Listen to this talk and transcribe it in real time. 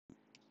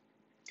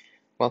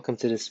Welcome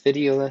to this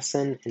video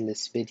lesson. In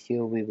this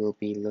video, we will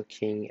be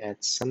looking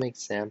at some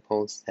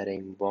examples that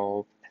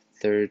involve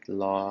a third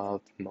law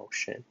of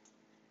motion.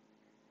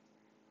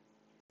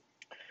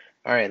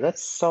 All right,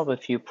 let's solve a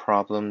few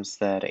problems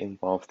that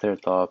involve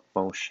third law of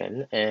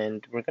motion,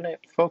 and we're going to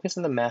focus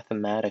on the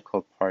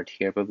mathematical part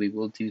here, but we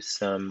will do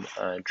some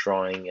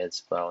drawing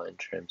as well in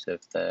terms of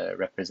the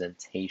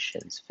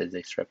representations,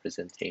 physics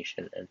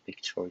representation and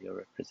pictorial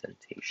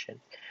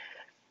representation.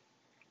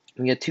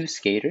 We got two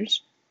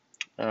skaters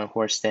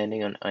who are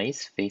standing on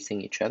ice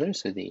facing each other,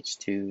 so these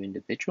two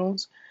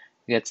individuals.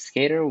 We got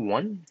skater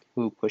 1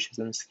 who pushes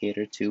on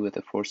skater 2 with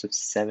a force of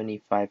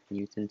 75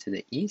 Newton to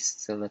the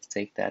east, so let's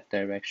take that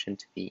direction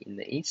to be in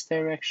the east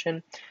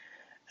direction,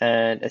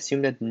 and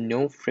assume that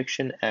no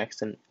friction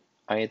acts on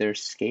either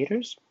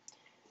skaters.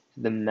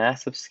 The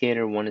mass of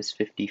skater 1 is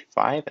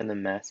 55 and the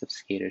mass of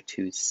skater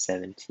 2 is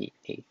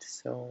 78.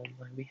 So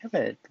we have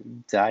a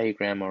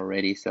diagram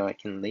already, so I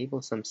can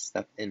label some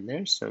stuff in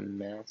there. So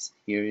mass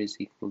here is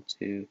equal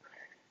to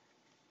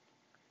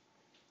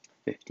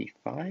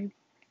 55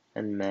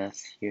 and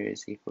mass here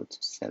is equal to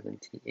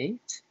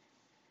 78.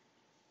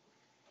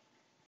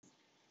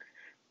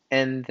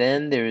 And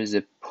then there is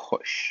a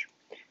push.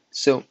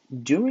 So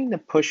during the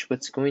push,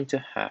 what's going to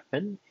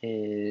happen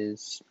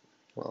is,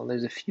 well,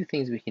 there's a few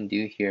things we can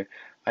do here.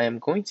 I am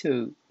going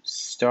to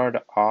start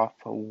off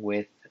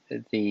with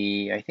I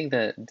think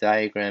the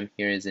diagram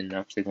here is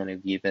enough to kind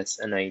of give us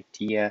an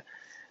idea.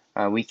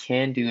 We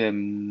can do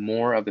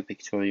more of a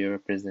pictorial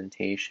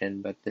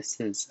representation, but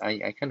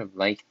I kind of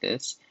like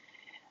this.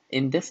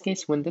 In this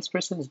case, when this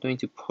person is going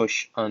to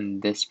push on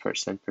this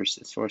person,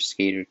 or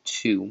skater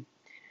 2,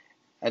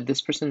 this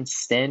person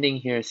standing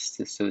here,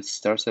 so it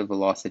starts at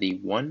velocity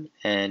 1,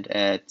 and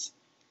at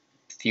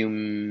few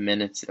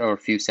minutes or a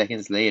few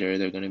seconds later,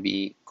 they're going to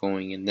be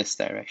going in this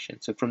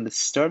direction. So from the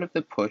start of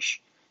the push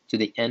to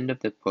the end of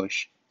the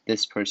push,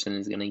 this person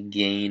is going to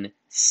gain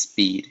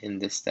speed in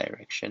this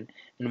direction.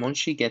 And once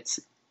she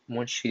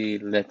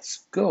lets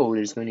go,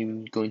 there's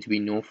going to be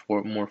no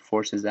more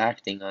forces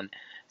acting on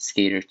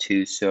skater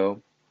 2.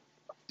 So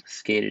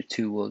skater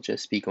 2 will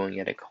just be going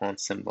at a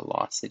constant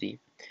velocity.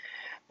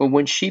 But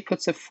when she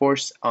puts a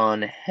force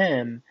on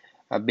him,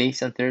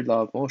 based on third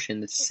law of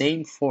motion, the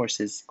same force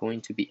is going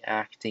to be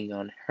acting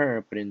on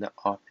her, but in the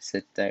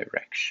opposite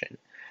direction.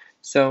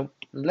 So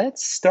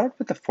let's start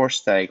with the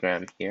force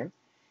diagram here.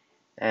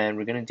 And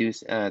we're going to do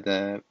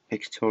the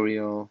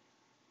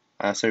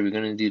we're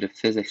going to do the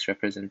physics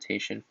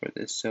representation for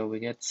this. So we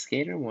get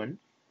skater 1.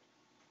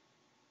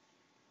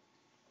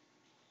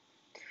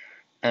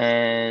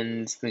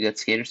 And we got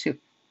skater 2.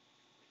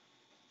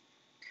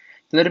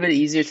 A little bit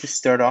easier to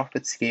start off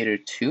with skater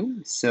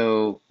 2,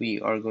 so we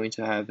are going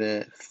to have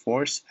a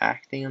force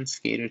acting on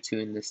skater 2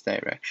 in this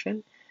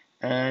direction,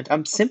 and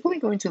I'm simply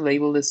going to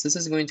label this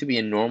is going to be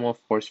a normal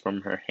force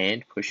from her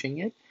hand pushing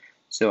it,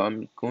 so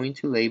I'm going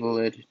to label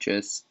it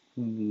just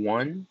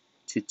 1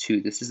 to 2.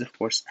 This is a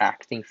force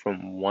acting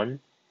from 1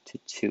 to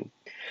 2.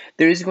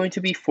 There is going to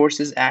be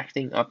forces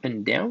acting up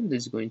and down.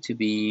 There's going to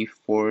be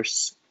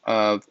force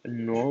of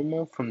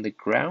normal from the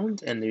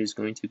ground, and there's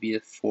going to be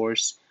a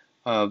force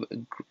of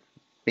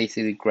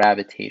basically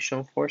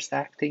gravitational force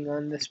acting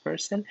on this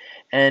person,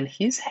 and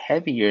he's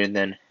heavier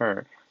than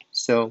her.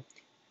 So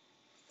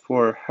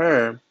for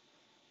her,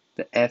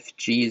 the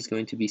Fg is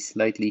going to be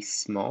slightly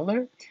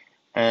smaller,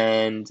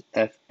 and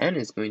Fn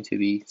is going to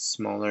be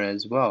smaller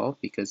as well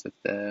because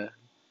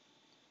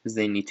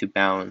they need to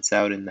balance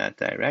out in that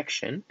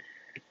direction.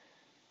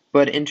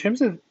 But in terms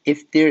of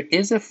if there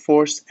is a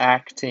force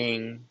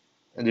acting,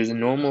 there's a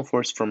normal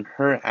force from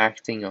her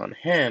acting on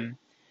him,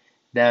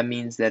 that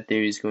means that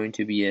there is going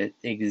to be an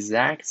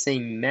exact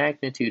same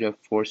magnitude of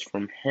force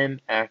from him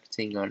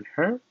acting on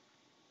her.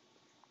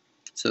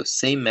 So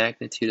same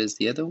magnitude as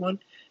the other one.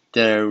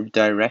 The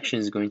direction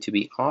is going to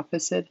be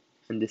opposite,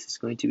 and this is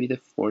going to be the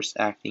force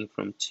acting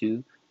from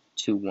 2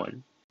 to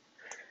 1.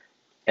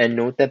 And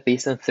note that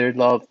based on third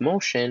law of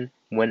motion,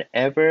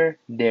 whenever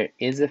there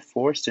is a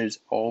force, there's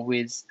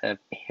always a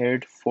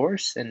paired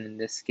force, and in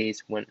this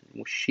case, when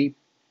she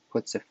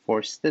puts a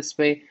force this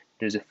way,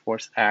 there's a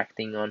force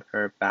acting on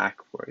her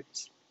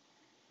backwards.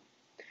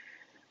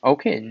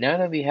 Okay, now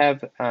that we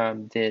have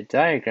the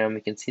diagram,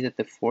 we can see that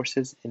the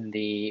forces in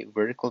the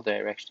vertical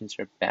directions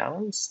are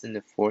balanced, and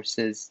the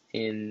forces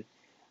in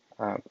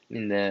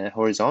the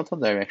horizontal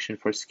direction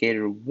for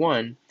skater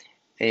 1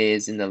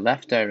 is in the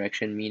left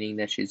direction, meaning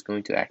that she's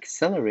going to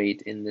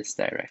accelerate in this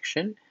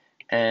direction.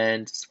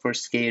 And for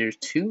skater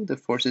 2, the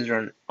forces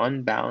are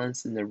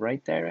unbalanced in the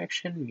right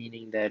direction,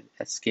 meaning that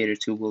skater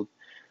 2 will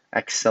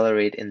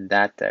accelerate in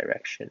that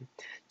direction.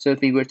 So if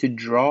we were to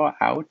draw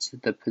out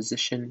the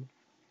position,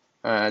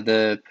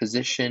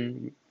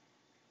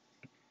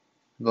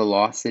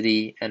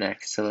 velocity, and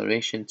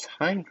acceleration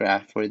time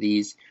graph for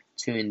these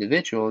two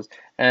individuals,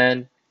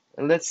 and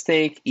let's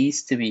take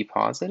east to be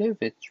positive.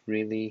 It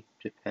really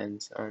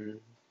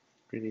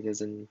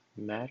doesn't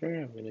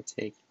matter. I'm going to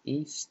take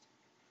east.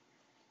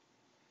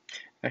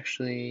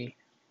 Actually,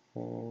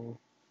 we'll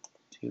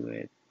do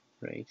it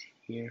right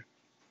here.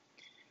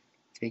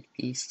 take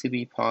these to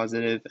be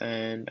positive,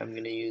 and I'm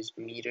going to use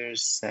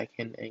meters,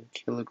 second, and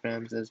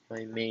kilograms as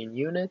my main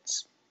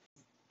units.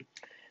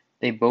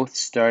 They both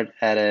start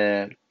at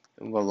a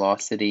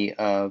velocity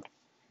of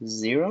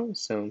 0,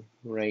 so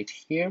right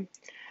here.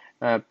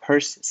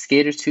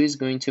 Skater 2 is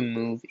going to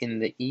move in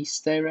the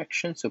east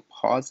direction, so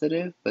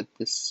positive, but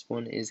this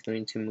one is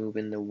going to move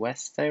in the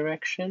west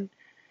direction.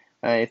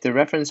 If the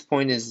reference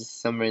point is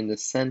somewhere in the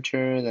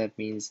center, that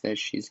means that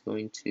she's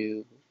going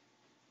to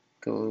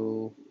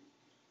go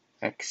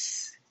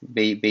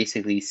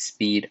basically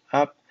speed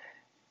up,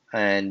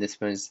 and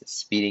this one's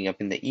speeding up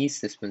in the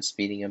east, this one's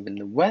speeding up in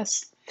the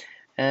west.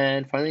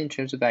 And finally, in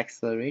terms of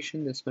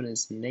acceleration, this one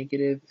is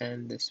negative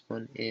and this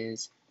one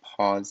is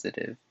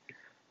positive.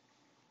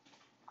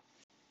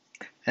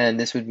 And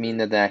this would mean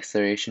that the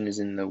acceleration is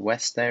in the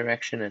west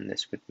direction, and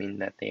this would mean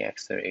that the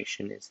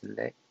acceleration is in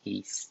the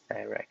east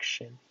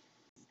direction.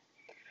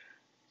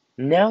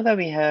 Now that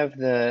we have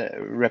the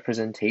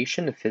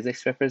representation, the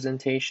physics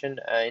representation,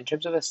 in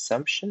terms of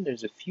assumption,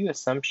 there's a few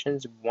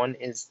assumptions. One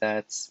is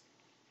that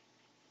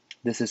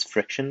this is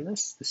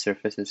frictionless, the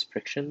surface is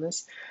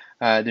frictionless.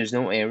 There's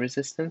no air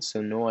resistance,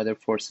 so no other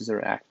forces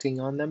are acting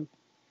on them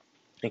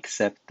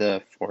except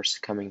the force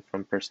coming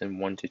from person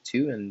 1 to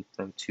 2 and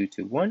from 2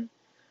 to 1.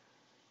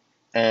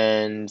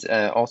 And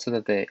also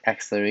that the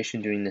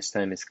acceleration during this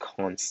time is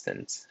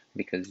constant,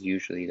 because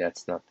usually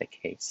that's not the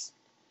case.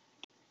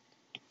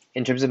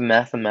 In terms of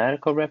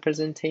mathematical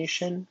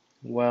representation,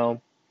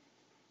 well,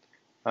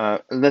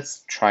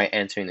 let's try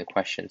answering the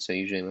question. So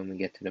usually when we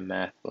get to the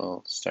math,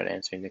 we'll start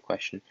answering the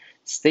question.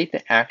 State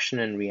the action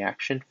and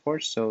reaction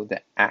force. So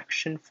the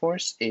action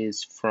force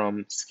is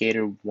from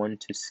skater 1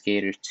 to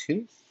skater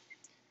 2.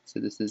 So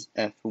this is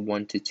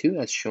F1 to 2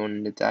 as shown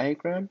in the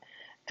diagram.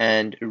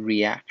 And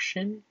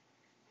reaction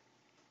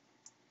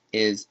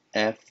is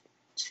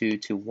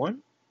F2 to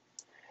 1.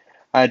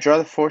 Draw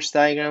the force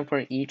diagram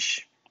for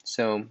each.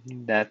 So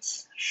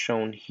that's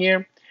shown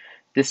here.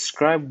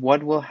 Describe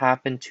what will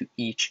happen to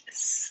each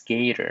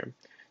skater.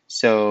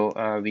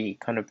 So we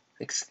kind of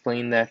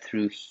explain that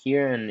through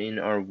here, and in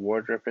our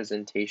word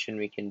representation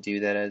we can do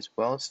that as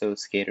well. So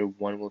skater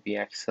 1 will be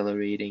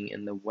accelerating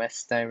in the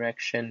west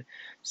direction,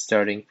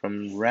 starting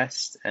from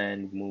rest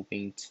and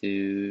moving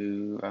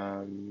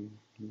to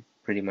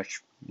pretty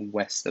much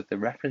west of the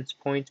reference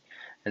point,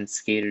 and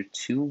skater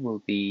 2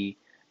 will be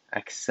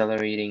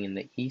accelerating in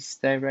the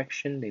east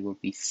direction. They will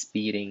be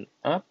speeding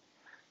up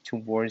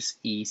towards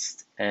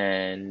east,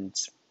 and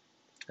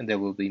they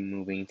will be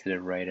moving to the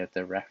right of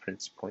the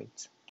reference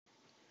point.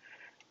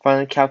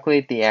 Finally,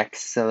 calculate the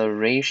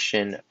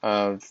acceleration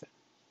of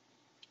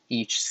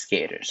each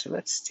skater. So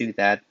let's do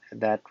that.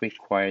 That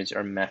requires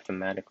our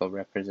mathematical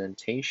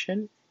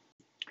representation.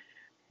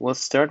 We'll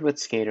start with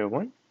skater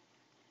 1.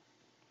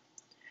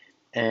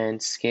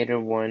 And skater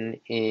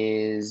 1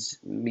 is,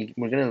 we're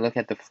going to look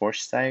at the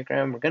force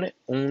diagram. We're going to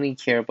only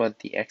care about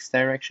the x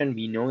direction.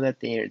 We know that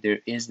there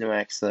is no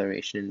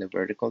acceleration in the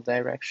vertical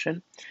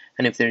direction.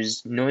 And if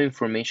there's no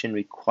information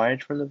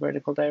required from the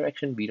vertical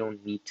direction, we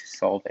don't need to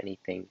solve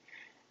anything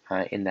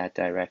in that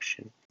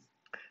direction.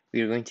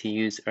 We are going to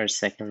use our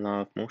second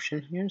law of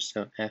motion here.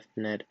 So F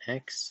net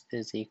x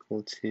is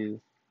equal to,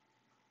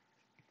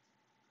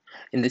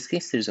 in this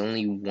case, there's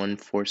only one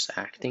force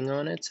acting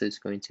on it, so it's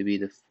going to be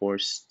the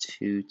force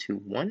 2 to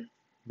 1.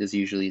 This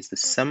usually is the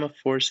sum of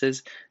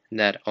forces, and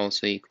that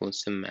also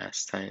equals to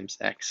mass times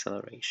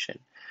acceleration.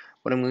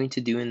 What I'm going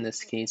to do in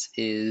this case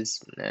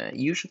is,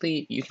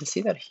 usually, you can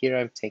see that here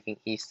I'm taking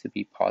east to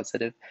be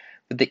positive,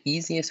 but the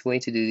easiest way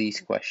to do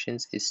these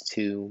questions is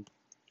to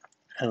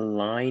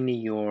align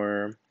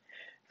your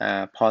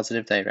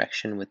positive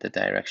direction with the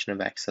direction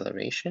of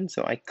acceleration.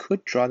 So I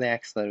could draw the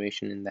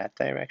acceleration in that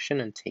direction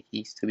and take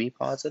east to be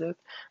positive,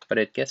 but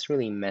it gets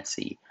really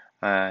messy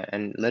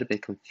and a little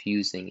bit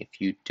confusing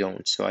if you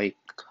don't. So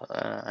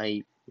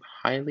I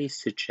highly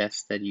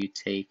suggest that you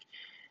take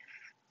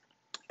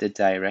the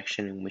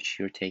direction in which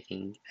you're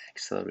taking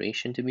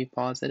acceleration to be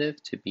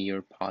positive to be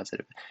your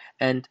positive.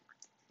 And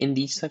in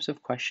these types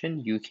of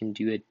questions, you can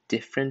do a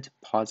different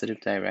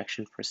positive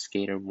direction for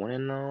skater 1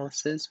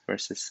 analysis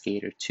versus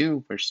skater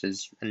 2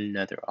 versus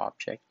another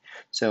object.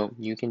 So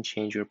you can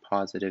change your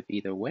positive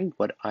either way.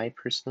 What I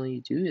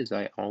personally do is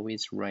I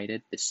always write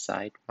it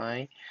beside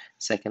my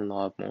second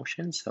law of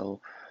motion,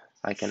 so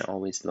I can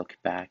always look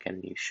back,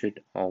 and you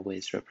should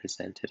always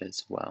represent it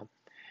as well.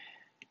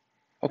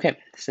 Okay,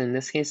 so in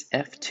this case,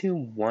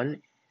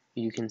 F21,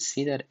 you can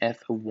see that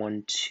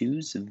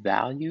F12's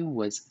value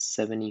was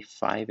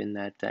 75 in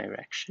that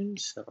direction.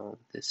 So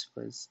this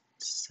was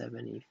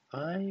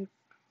 75.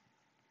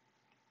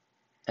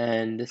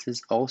 And this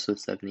is also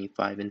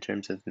 75 in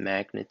terms of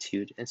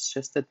magnitude. It's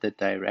just that the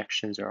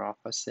directions are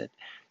opposite.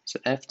 So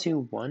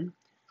F21,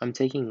 I'm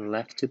taking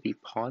left to be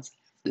positive.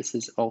 This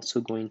is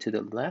also going to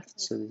the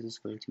left. So this is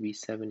going to be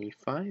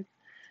 75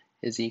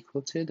 is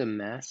equal to the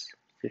mass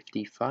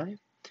 55.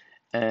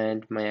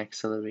 And my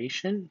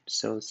acceleration,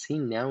 so see,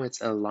 now it's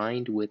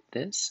aligned with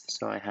this,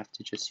 so I have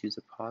to just use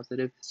a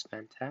positive. It's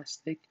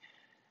fantastic.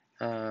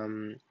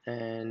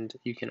 And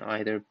you can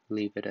either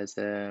leave it as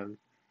a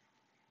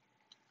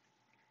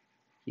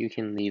You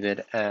can leave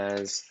it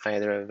as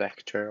either a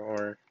vector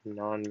or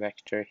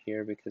non-vector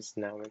here because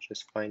now we're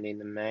just finding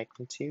the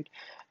magnitude.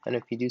 And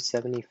if you do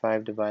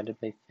 75 divided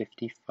by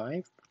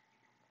 55,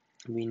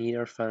 we need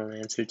our final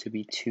answer to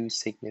be two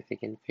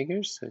significant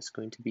figures. So it's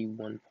going to be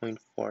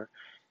 1.4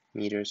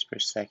 meters per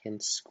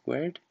second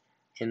squared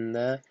in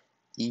the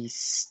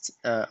east,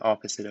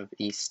 opposite of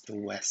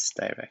east-west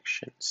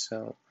direction.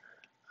 So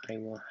I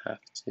will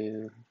have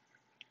to,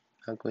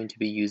 I'm going to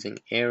be using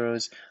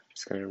arrows. I'm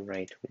just going to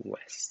write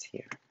west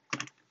here.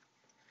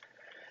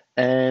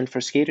 And for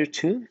skater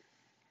 2,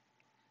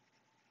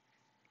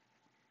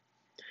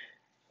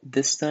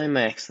 this time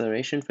my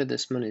acceleration for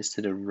this one is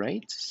to the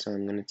right, so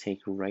I'm going to take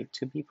right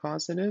to be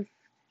positive,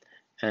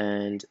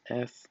 and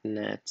F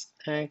net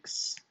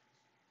x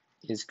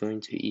is going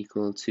to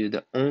equal to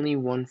the only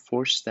one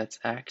force that's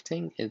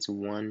acting is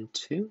 1,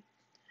 2,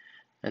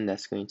 and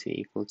that's going to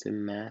equal to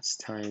mass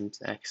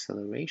times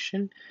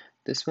acceleration.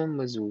 This one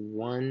was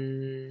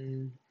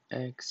 1x,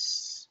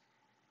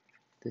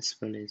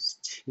 this one is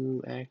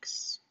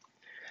 2x,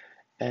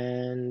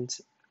 and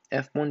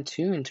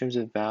F12 in terms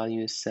of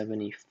value is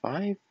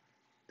 75,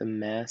 the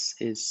mass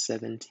is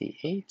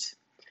 78,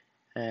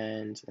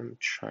 and I'm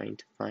trying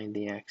to find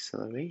the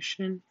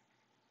acceleration.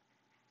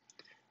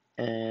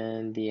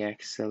 And the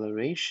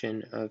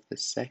acceleration of the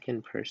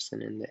second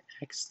person in the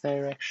x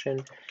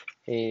direction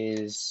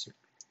is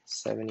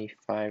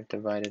 75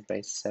 divided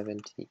by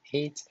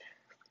 78,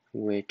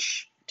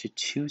 which to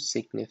two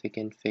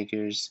significant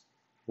figures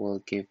will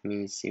give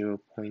me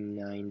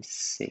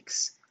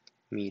 0.96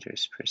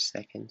 meters per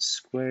second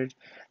squared.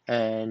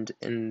 And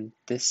in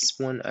this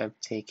one, I've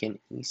taken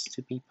east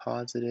to be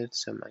positive,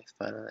 so my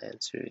final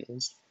answer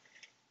is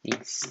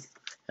east.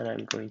 And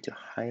I'm going to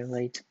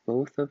highlight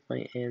both of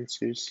my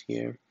answers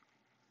here.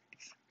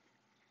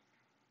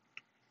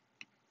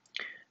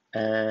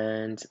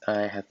 And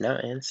I have now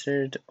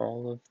answered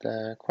all of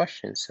the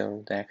questions,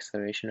 so the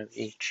acceleration of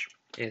each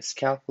is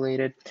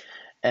calculated.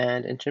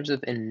 And in terms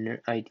of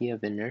idea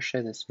of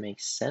inertia, this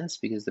makes sense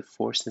because the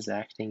forces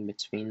acting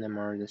between them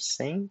are the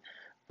same,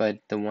 but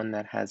the one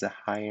that has a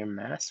higher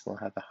mass will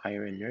have a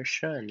higher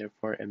inertia and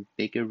therefore a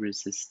bigger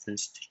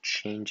resistance to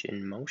change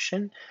in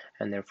motion,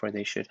 and therefore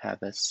they should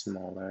have a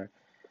smaller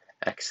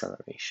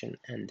acceleration,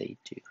 and they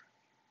do.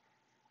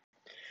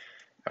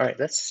 All right,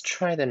 let's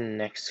try the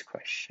next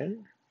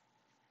question.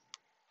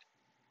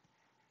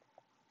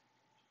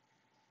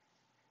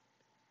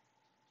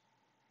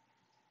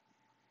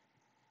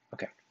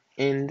 Okay,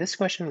 in this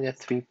question we have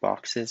three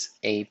boxes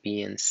A,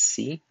 B, and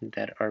C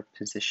that are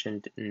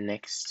positioned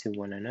next to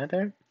one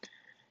another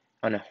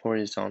on a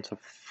horizontal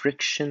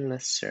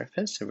frictionless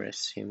surface, so we're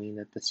assuming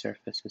that the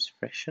surface is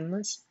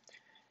frictionless.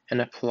 An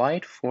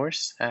applied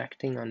force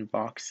acting on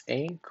box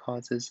A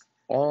causes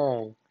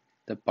all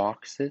the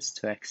boxes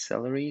to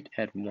accelerate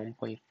at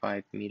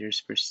 1.5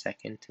 meters per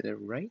second to the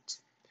right.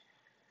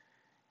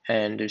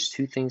 And there's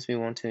two things we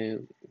want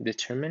to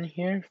determine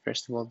here.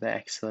 First of all, the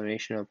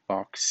acceleration of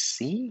box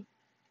C,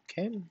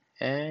 okay,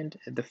 and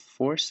the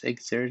force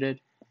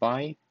exerted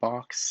by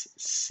box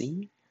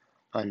C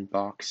on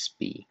box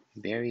B.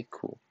 Very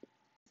cool.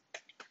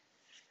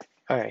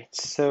 All right,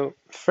 so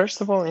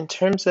first of all, in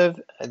terms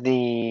of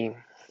the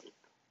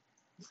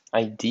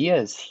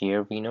ideas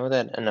here, we know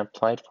that an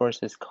applied force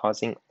is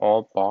causing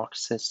all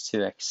boxes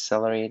to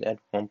accelerate at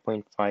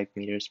 1.5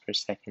 meters per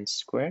second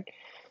squared.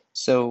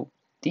 So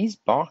these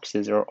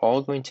boxes are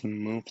all going to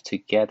move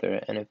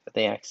together, and if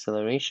the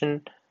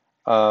acceleration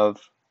of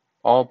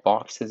all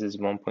boxes is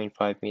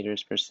 1.5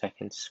 meters per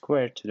second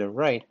squared to the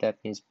right, that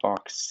means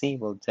box C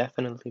will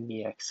definitely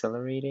be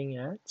accelerating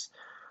at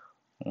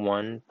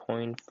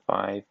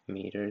 1.5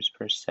 meters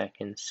per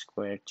second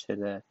squared to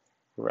the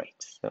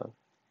right. So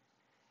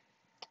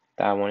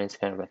that one is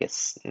kind of like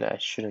I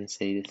shouldn't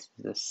say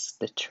this is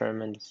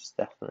determined, this is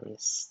definitely a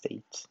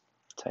state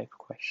type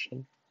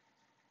question.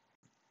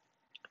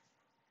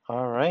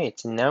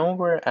 Alright, now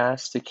we're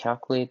asked to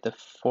calculate the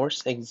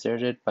force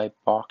exerted by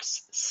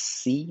box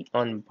C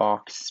on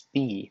box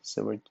B.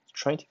 So we're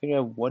trying to figure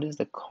out what is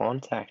the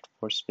contact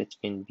force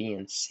between B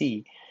and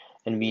C.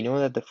 And we know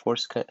that the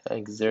force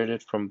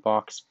exerted from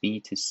box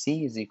B to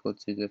C is equal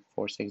to the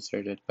force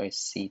exerted by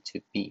C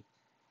to B.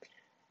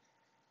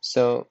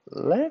 So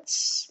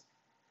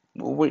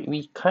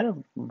we kind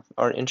of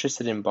are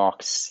interested in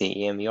box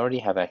C, and we already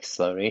have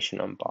acceleration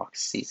on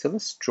box C. So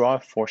let's draw a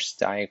force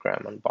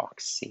diagram on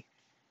box C.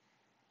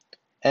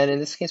 And in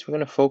this case, we're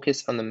going to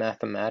focus on the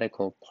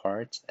mathematical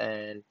part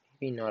and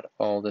maybe not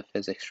all the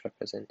physics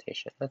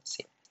representation. Let's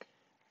see.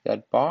 We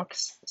got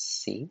box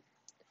C,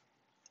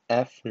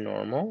 F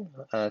normal,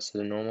 so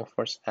the normal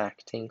force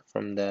acting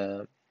from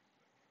the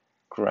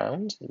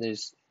ground.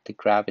 There's the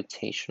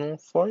gravitational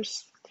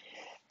force.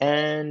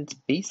 And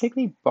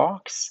basically,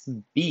 box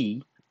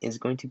B is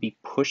going to be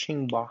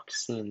pushing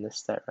box C in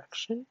this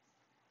direction.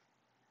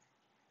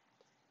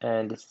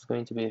 And this is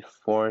going to be a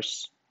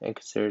force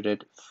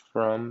exerted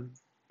from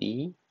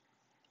B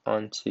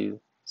onto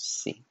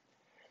C.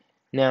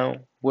 Now,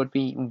 what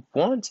we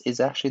want is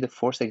actually the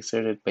force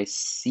exerted by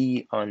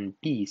C on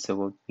B. So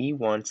what we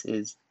want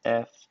is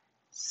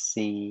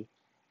FCB,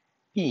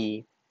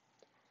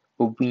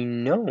 but we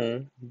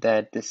know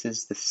that this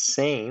is the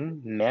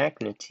same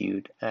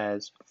magnitude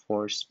as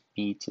force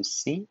B to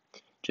C,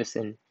 just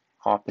in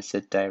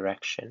opposite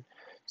direction.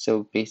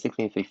 So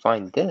basically, if we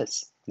find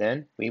this,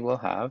 then we will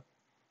have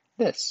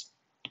this.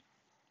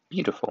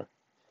 Beautiful.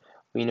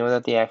 We know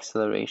that the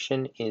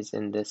acceleration is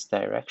in this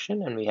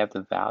direction, and we have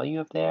the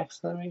value of the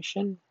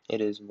acceleration.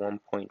 It is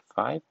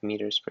 1.5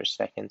 meters per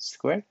second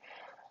squared.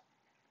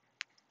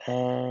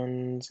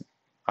 And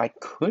I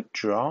could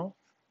draw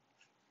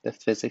the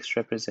physics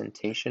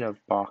representation of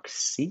box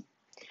C.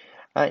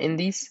 In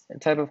these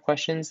type of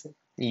questions,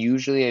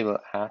 usually I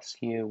will ask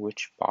you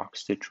which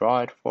box to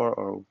draw it for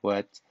or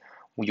what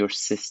your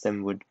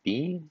system would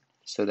be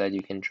so that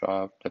you can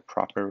draw the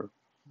proper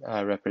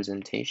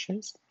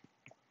representations.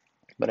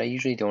 But I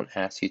usually don't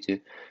ask you to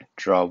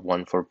draw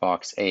one for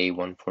box A,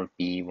 one for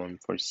B, one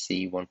for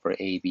C, one for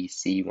A, B,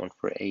 C, one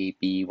for A,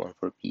 B, one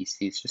for B,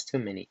 C. It's just too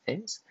many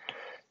things.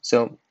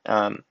 So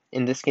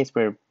in this case,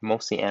 we're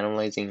mostly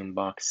analyzing in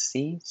box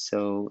C.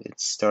 So it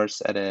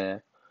starts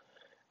at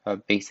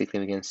basically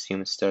we can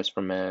assume it starts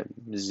from a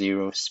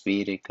 0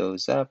 speed, it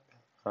goes up,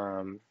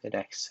 it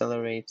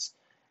accelerates,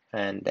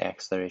 and the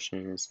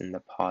acceleration is in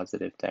the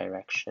positive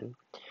direction.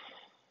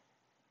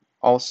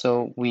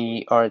 Also,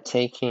 we are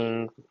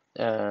taking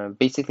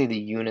basically the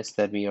units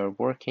that we are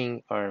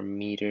working are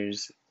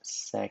meters,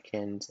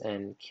 seconds,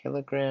 and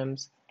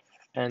kilograms.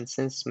 And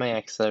since my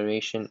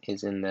acceleration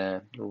is in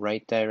the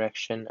right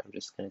direction, I'm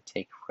just going to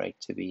take right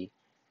to be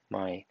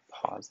my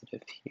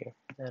positive here.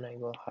 And I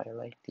will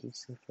highlight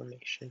these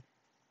information.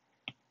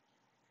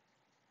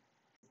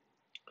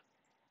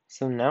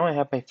 So now I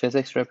have my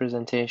physics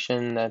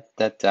representation.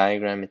 That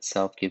diagram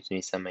itself gives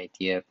me some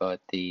idea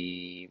about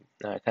the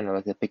kind of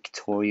like the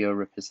pictorial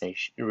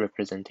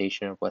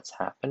representation of what's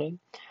happening.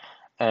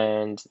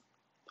 And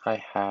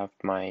I have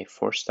my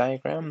force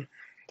diagram,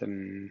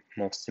 the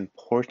most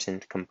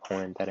important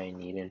component that I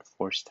need in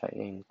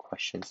in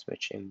questions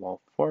which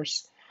involve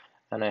force.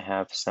 And I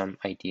have some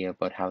idea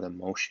about how the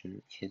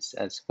motion is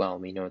as well.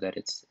 We know that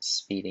it's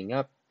speeding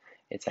up,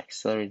 it's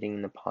accelerating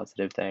in the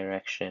positive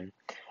direction,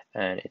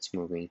 and it's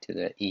moving to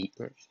the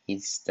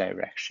east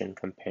direction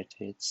compared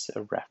to its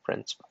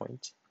reference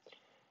point.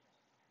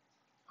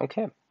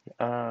 Okay,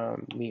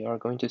 we are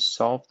going to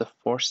solve the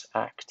force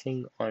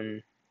acting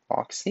on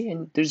box C,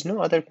 and there's no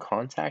other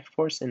contact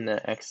force in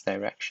the x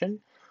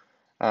direction,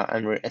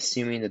 and we're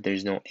assuming that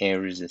there's no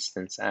air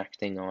resistance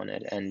acting on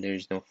it, and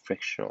there's no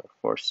frictional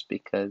force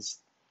because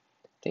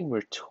I think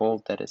we're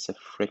told that it's a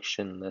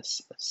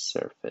frictionless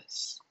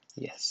surface.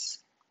 Yes,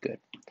 good.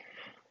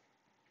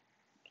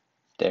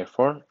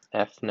 Therefore,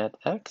 F net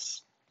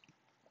x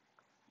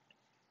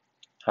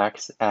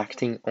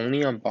acting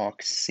only on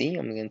box C,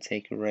 I'm going to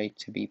take right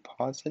to be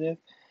positive,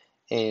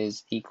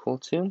 is equal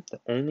to the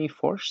only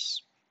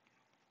force,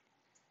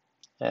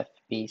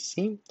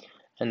 FBC,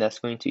 and that's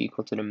going to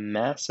equal to the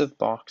mass of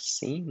box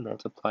C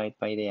multiplied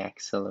by the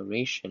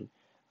acceleration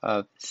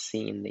of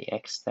C in the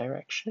x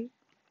direction.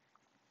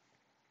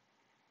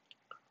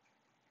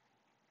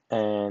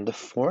 And the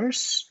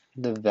force,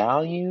 the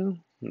value,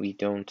 we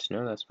don't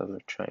know, that's what we're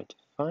trying to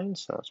find,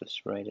 so I'll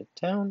just write it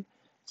down.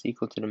 It's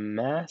equal to the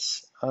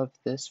mass of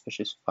this,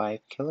 which is 5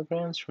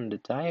 kilograms from the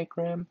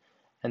diagram,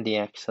 and the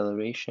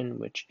acceleration,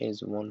 which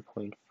is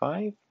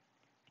 1.5.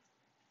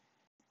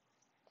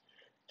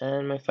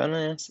 And my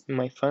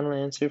final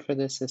answer for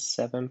this is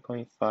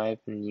 7.5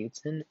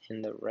 Newton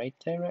in the right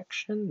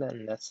direction.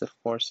 Then that's the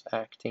force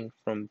acting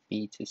from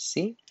B to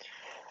C.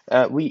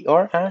 We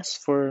are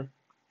asked for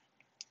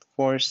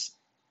force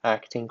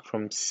acting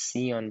from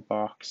C on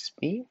box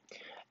B.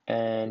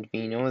 And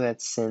we know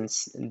that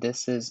since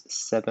this is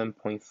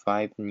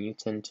 7.5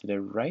 Newton to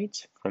the right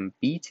from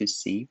B to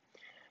C,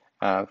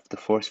 the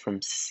force from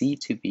C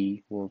to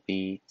B will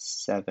be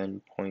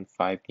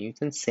 7.5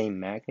 Newton, same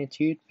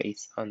magnitude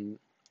based on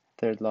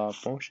third law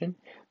of motion,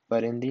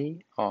 but in the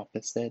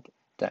opposite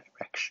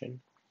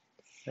direction.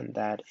 And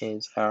that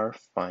is our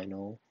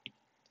final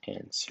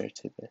answer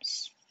to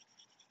this.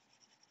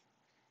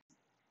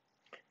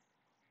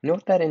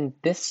 Note that in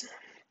this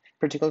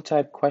particular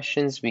type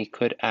questions, we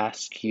could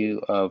ask you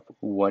of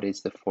what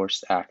is the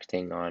force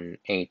acting on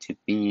A to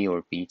B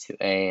or B to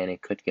A, and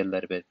it could get a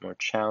little bit more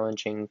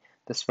challenging.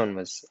 This one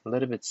was a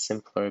little bit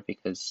simpler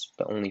because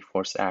the only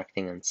force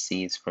acting on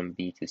C is from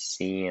B to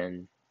C,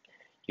 and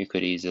you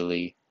could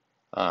easily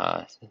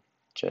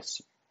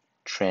just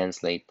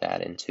translate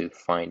that into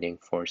finding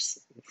force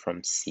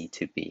from C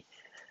to B.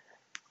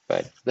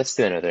 But let's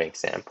do another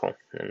example,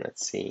 and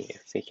let's see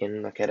if we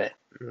can look at a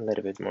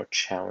little bit more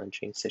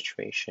challenging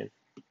situation.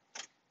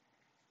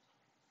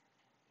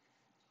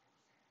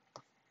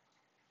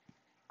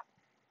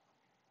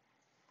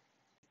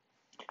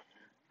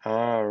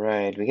 All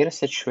right, we get a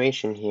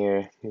situation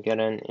here. We got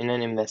in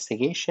an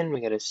investigation, we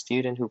got a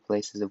student who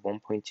places a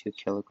 1.2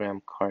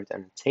 kilogram cart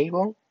on a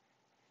table.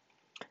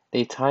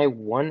 They tie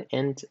one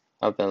end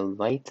of a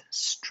light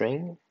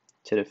string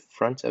to the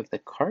front of the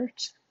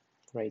cart,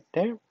 right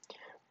there.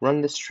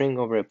 Run the string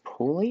over a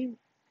pulley,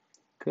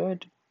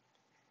 good.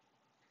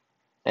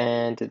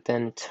 And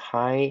then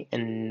tie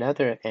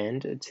another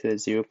end to a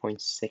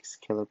 0.6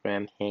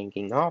 kilogram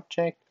hanging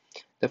object.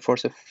 The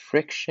force of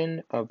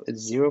friction of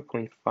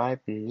 0.5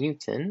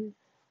 Newton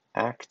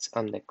acts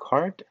on the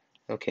cart.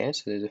 Okay,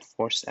 so there's a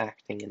force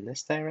acting in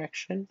this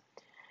direction.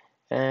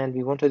 And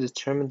we want to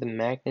determine the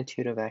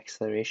magnitude of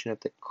acceleration of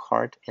the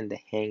cart and the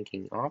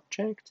hanging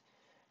object.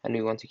 And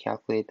we want to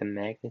calculate the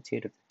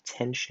magnitude of the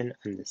tension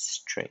on the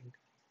string.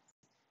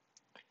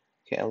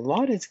 Okay, a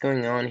lot is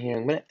going on here.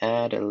 I'm going to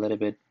add a little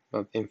bit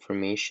of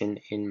information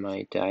in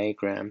my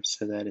diagram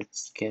so that it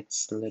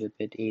gets a little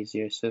bit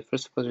easier. So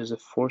first of all, there's a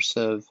force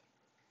of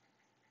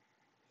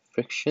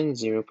friction,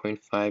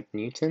 0.5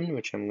 Newton,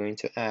 which I'm going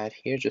to add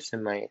here just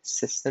in my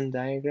system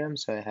diagram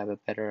so I have a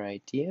better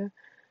idea.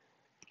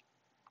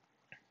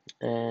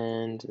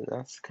 And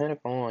that's kind of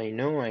all I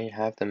know. I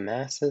have the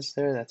masses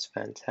there. That's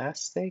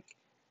fantastic.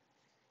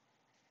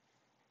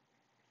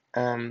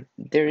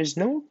 There is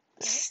no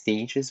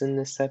stages in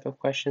this type of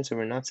question, so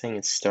we're not saying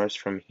it starts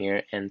from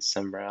here and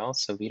somewhere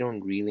else, so we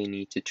don't really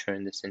need to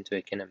turn this into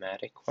a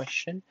kinematic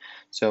question.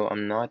 So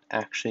I'm not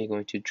actually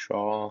going to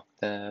draw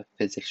the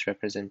physics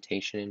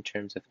representation in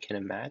terms of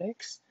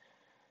kinematics.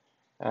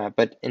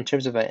 But in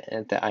terms of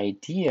the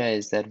idea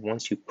is that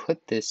once you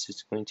put this,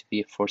 it's going to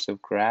be a force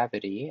of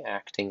gravity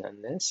acting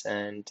on this,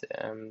 and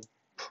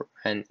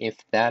if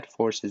that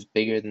force is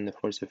bigger than the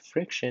force of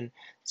friction,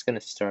 it's going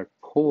to start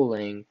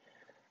pulling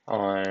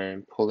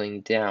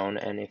down,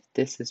 and if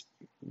this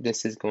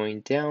is going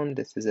down,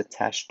 this is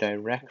attached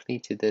directly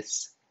to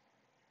this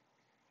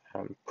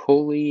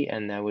pulley,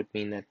 and that would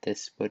mean that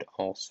this would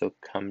also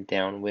come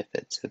down with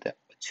it. So the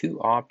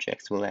two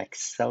objects will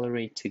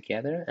accelerate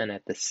together and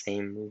at the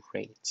same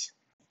rate.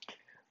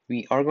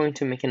 We are going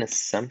to make an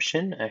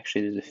assumption.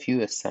 Actually, there's a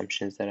few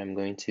assumptions that I'm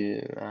going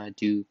to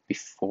do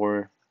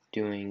before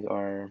doing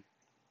our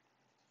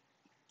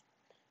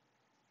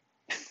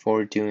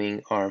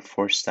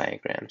force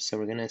diagram. So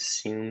we're going to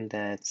assume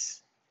that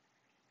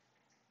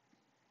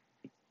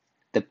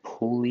the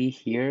pulley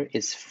here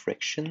is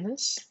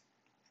frictionless.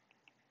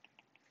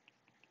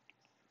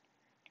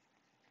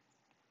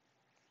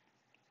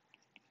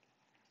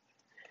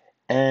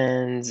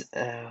 And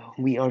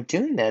we are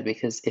doing that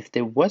because if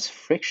there was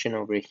friction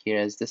over here,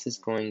 as this is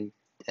going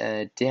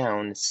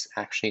down, it's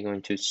actually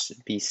going to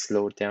be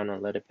slowed down a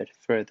little bit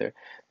further.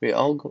 We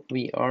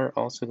are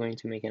also going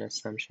to make an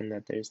assumption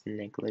that there's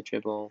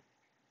negligible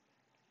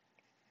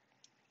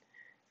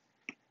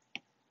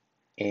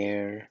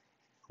air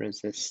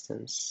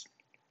resistance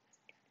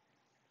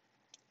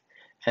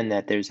and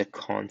that there's a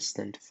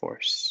constant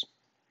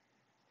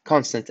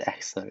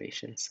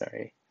acceleration,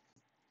 sorry.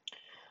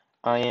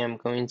 I am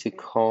going to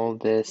call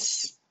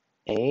this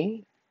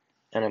A,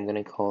 and I'm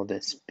going to call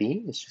this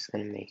B. It's just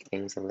going to make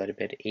things a little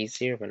bit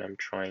easier when I'm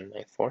drawing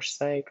my force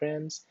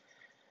diagrams.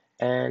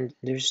 And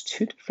there's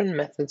two different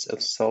methods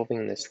of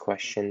solving this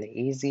question, the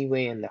easy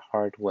way and the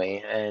hard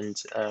way. And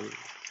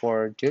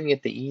for doing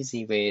it the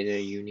easy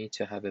way, you need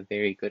to have a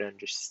very good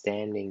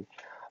understanding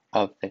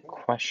of the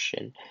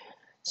question.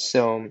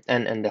 So,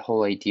 and the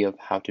whole idea of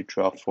how to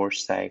draw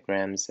force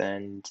diagrams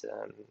and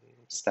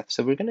stuff.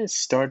 So we're going to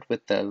start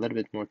with a little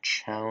bit more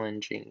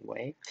challenging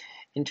way.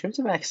 In terms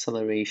of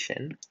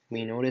acceleration,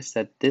 we notice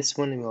that this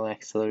one will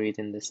accelerate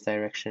in this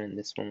direction and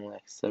this one will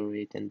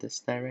accelerate in this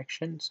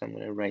direction. So I'm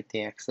going to write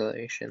the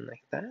acceleration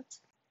like that.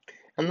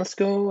 And let's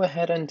go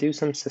ahead and do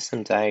some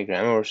system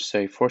diagram, or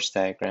sorry, force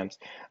diagrams.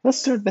 Let's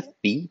start with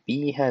B.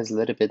 B has a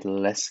little bit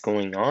less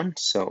going on,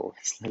 so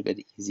it's a little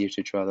bit easier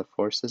to draw the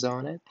forces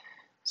on it.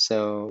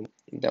 So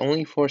the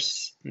only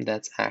force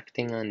that's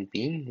acting on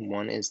B,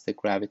 one is the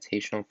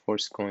gravitational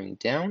force going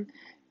down,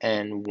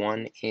 and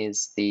one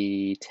is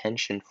the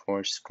tension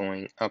force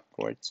going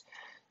upwards.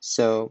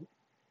 So,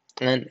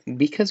 and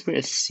because we're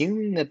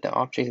assuming that the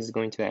object is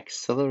going to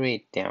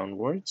accelerate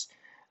downwards,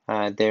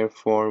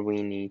 therefore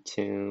we need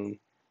to,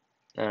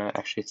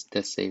 actually it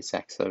does say it's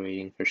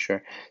accelerating for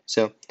sure.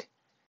 So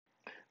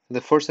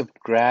the force of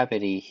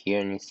gravity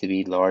here needs to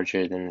be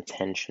larger than the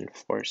tension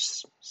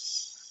force.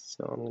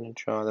 So I'm going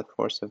to draw the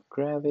force of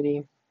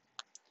gravity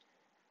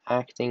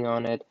acting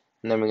on it,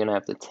 and then we're going to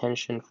have the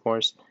tension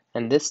force,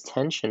 and this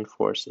tension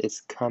force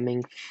is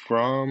coming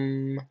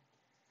from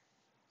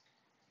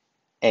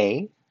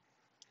A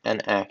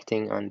and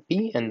acting on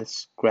B, and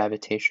this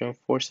gravitational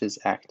force is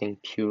acting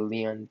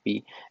purely on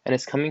B, and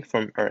it's coming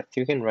from Earth.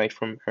 You can write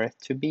from Earth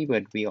to B,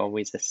 but we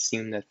always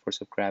assume that force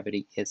of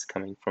gravity is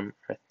coming from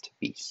Earth to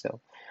B, so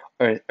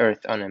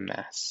Earth on a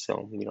mass,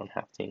 so we don't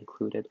have to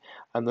include it.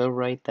 I will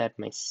write that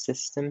my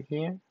system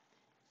here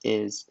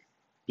is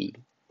B.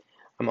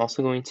 I'm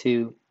also going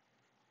to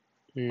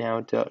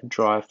now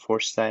draw a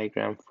force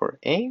diagram for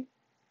A,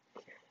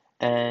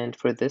 and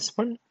for this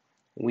one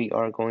we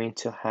are going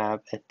to have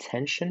a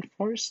tension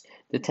force.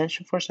 The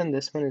tension force on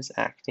this one is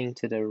acting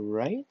to the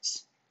right,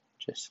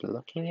 just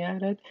looking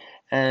at it,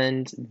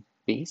 and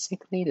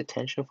basically the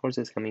tension force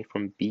is coming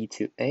from B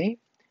to A,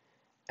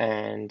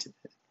 and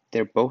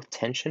they're both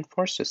tension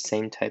force, so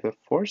same type of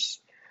force.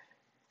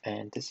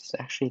 And this is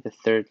actually the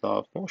third law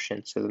of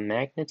motion. So the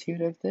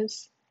magnitude of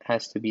this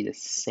has to be the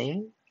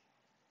same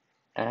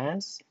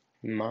as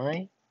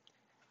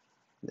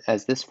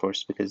this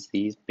force, because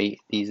these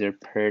are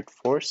paired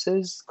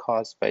forces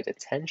caused by the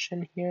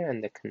tension here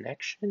and the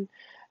connection,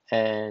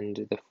 and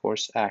the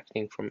force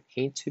acting from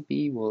A to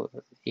B will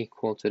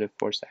equal to the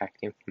force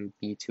acting from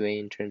B to A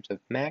in terms of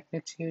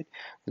magnitude,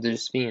 but they'll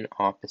just be in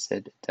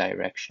opposite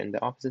direction.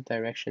 The opposite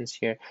directions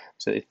here,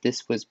 so if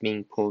this was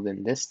being pulled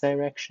in this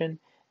direction,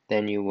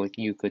 then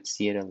you could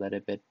see it a little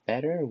bit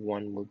better.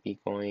 One will be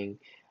going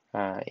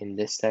in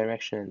this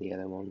direction and the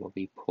other one will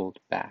be pulled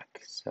back.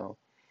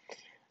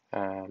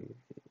 Um,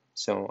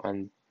 so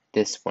on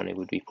this one it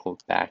would be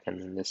pulled back,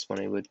 and then this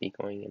one it would be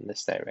going in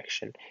this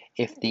direction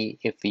if we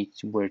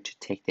were to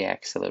take the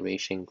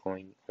acceleration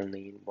going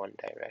only in one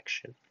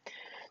direction.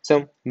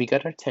 So we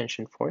got our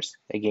tension force.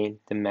 Again,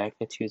 the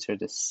magnitudes are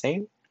the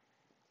same,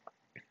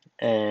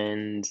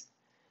 and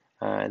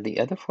the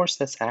other force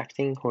that's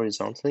acting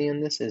horizontally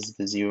on this is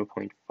the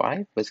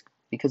 0.5, but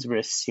because we're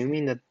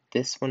assuming that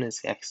this one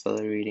is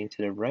accelerating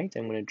to the right,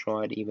 I'm going to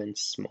draw it even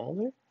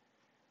smaller,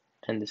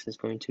 and this is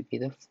going to be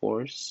the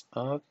force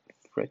of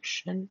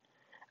friction.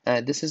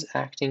 This is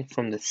acting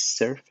from the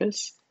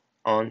surface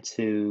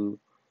onto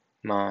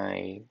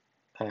my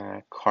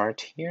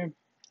cart here.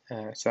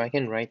 So I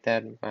can write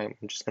that. I'm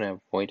just going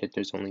to avoid it.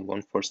 There's only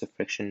one force of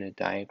friction in the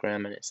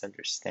diagram, and it's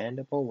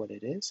understandable what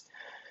it is.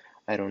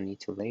 I don't need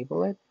to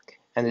label it.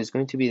 And there's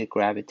going to be the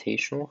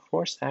gravitational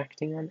force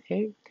acting on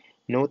A.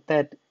 Note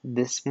that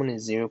this one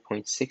is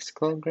 0.6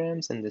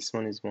 kilograms and this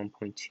one is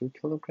 1.2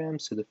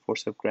 kilograms. So the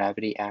force of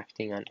gravity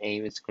acting on A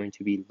is going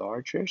to be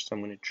larger. So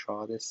I'm going to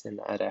draw this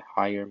at a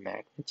higher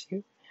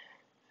magnitude.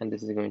 And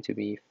this is going to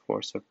be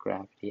force of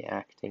gravity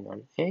acting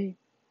on A.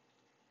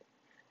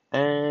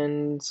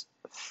 And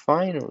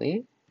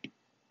finally,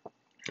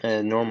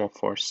 normal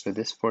force. So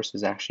this force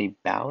is actually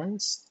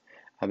balanced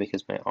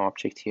because my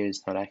object here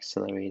is not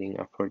accelerating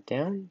up or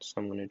down. So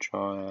I'm going to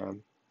draw a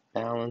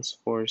balance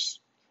force.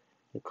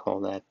 We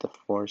call that the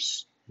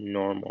force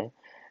normal.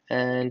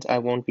 And I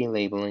won't be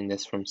labeling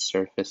this from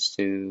surface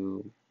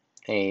to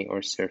A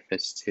or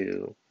surface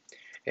to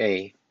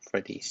A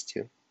for these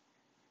two.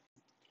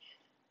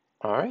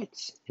 All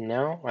right,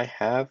 now I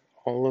have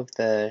all of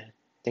the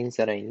things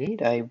that I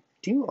need. I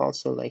do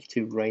also like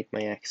to write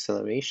my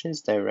accelerations,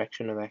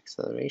 direction of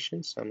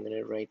acceleration. So I'm going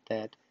to write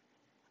that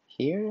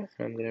here, and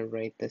I'm going to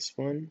write this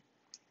one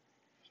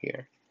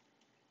here.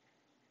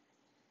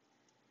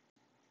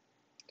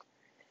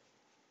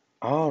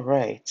 All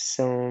right,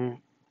 so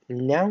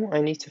now I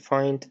need to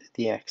find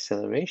the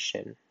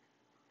acceleration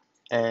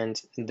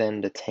and then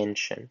the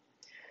tension.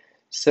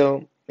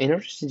 So in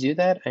order to do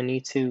that, I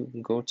need to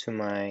go to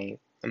my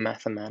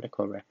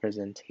mathematical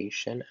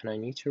representation, and I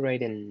need to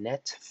write in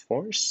net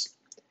force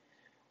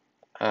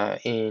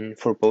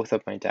for both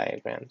of my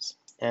diagrams.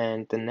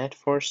 And the net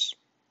force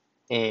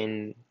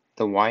in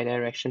the y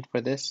direction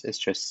for this is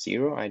just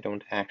 0. I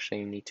don't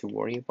actually need to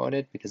worry about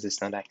it because it's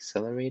not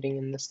accelerating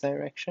in this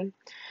direction.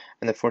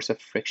 And the force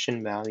of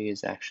friction value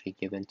is actually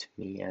given to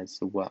me as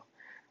well.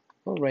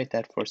 We'll write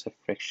that force of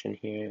friction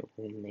here. It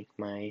will make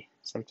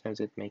sometimes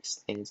it makes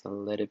things a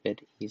little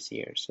bit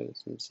easier. So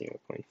this is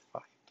 0.5.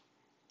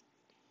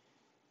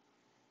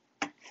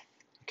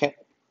 Okay.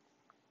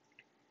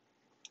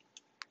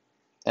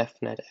 F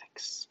net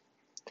x.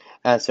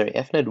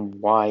 F net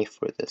y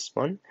for this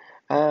one.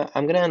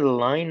 I'm going to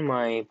align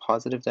my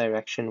positive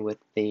direction with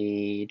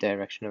the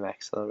direction of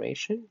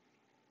acceleration.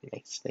 It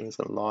makes things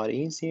a lot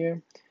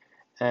easier.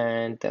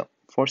 And the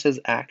forces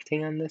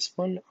acting on this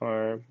one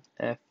are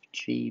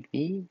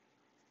FGB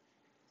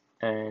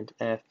and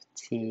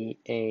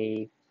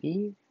FTAB.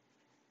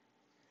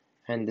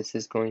 And this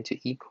is going to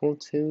equal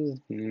to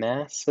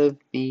mass of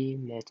B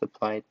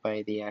multiplied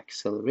by the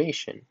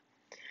acceleration.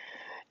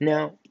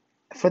 Now,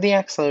 for the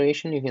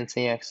acceleration, you can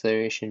say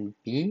acceleration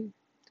B,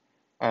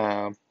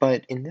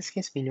 but in this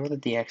case, we know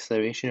that the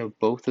acceleration of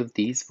both of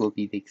these will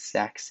be the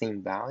exact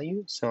same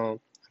value, so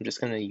I'm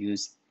just going to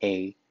use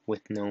A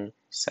with no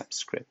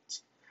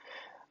subscript.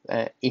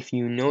 If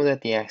you know that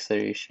the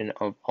acceleration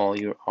of all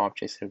your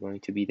objects are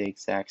going to be the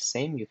exact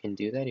same, you can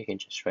do that. You can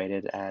just write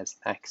it as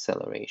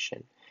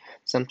acceleration.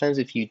 Sometimes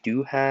if you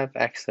do have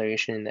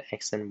acceleration in the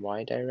x and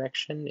y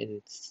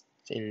direction,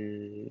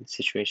 in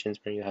situations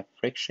where you have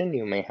friction,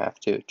 you may have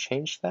to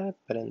change that,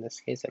 but in this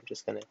case, I'm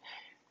just going to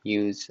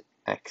use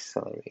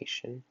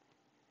acceleration.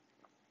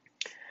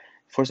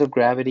 Force of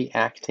gravity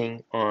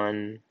acting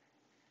on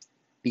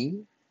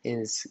B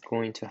is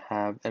going to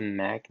have a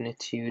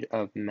magnitude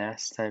of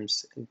mass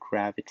times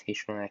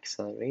gravitational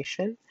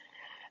acceleration.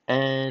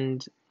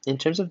 And in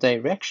terms of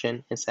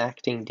direction, it's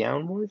acting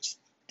downwards.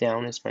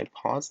 Down is my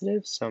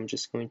positive, so I'm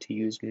just going to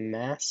use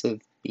mass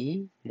of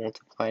B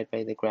multiplied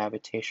by the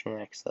gravitational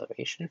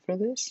acceleration for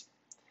this.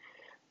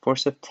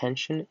 Force of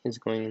tension is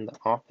going in the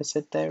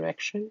opposite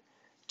direction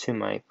to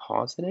my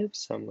positive,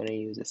 so I'm going to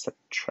use a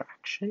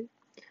subtraction,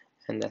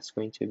 and that's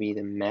going to be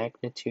the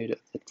magnitude of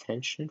the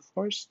tension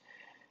force.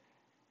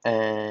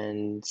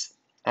 and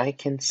I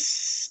can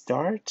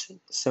start.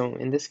 So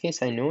in this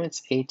case, I know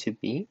it's A to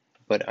B,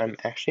 but I'm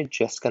actually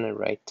just going to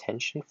write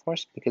tension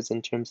force because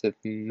in terms of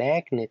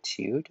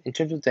magnitude, in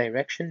terms of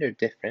direction, they're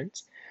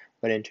different.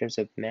 But in terms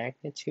of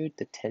magnitude,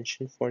 the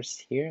tension force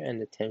here and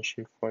the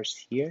tension force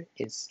here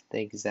is the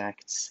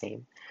exact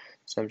same.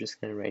 So I'm just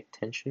going to write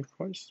tension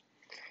force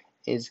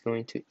is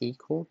going to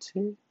equal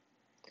to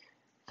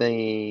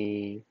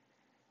the,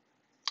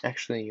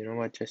 actually, you know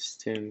what,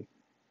 just to,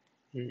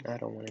 I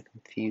don't want to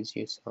confuse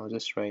you, so I'll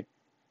just write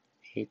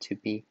A to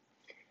B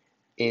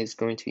is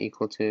going to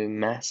equal to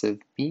mass of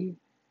B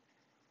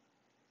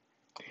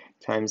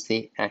times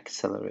the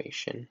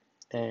acceleration.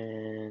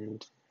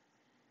 And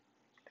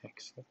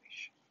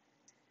acceleration.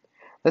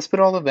 Let's put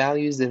all the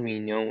values that we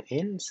know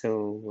in,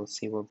 so we'll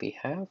see what we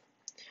have.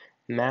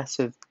 Mass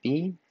of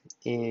B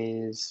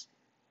is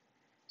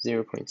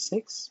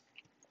 0.6.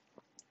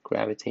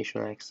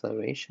 Gravitational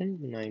acceleration,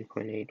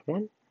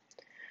 9.81.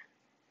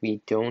 We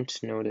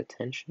don't know the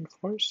tension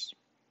force.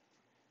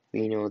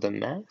 We know the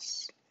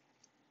mass.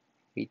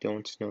 We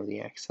don't know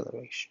the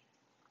acceleration.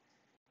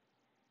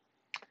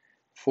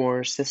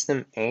 For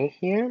system A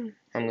here,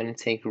 I'm going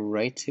to take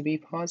right to be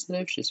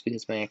positive just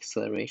because my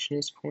acceleration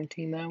is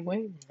pointing that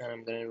way. And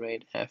I'm going to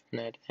write F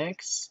net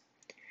x.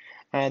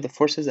 The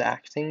forces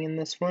acting in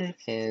this one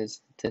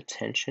is the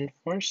tension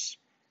force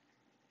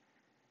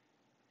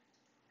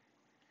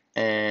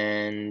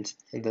and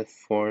the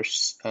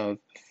force of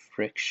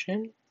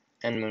friction.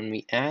 And when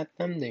we add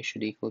them, they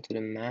should equal to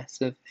the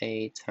mass of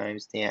A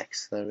times the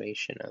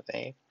acceleration of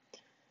A.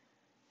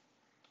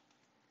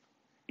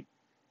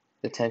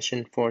 The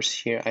tension force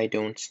here I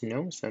don't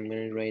know, so I'm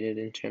going to write it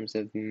in terms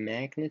of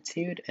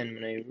magnitude, and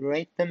when I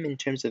write them in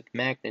terms of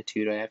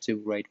magnitude, I have to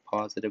write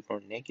positive or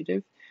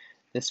negative.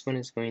 This one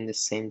is going the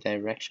same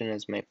direction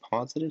as my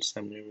positive, so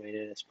I'm going to write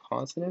it as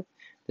positive.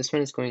 This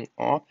one is going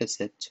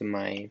opposite to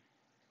my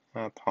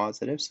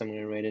positive, so I'm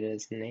going to write it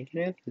as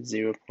negative.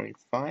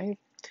 0.5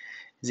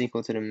 is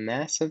equal to the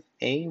mass of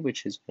A,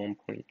 which is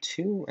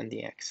 1.2, and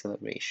the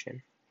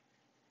acceleration,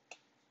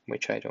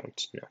 which I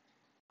don't know.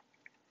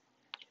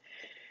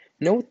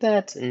 Note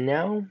that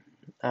now,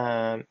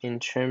 in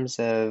terms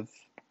of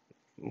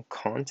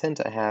content,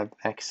 I have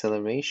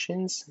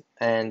accelerations,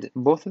 and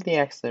both of the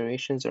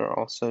accelerations are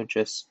also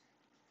just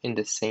in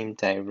the same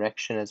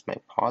direction as my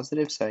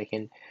positive, so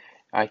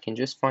I can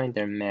just find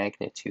their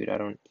magnitude. I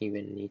don't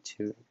even need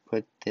to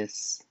put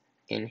this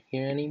in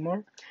here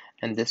anymore.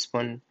 And this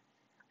one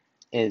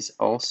is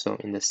also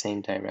in the same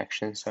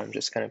direction, so I'm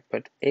just going to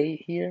put A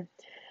here.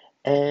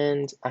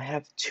 And I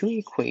have two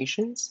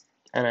equations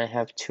and I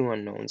have two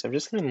unknowns. I'm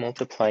just going to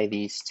multiply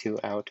these two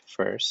out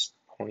first.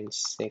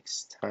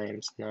 0.6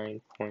 times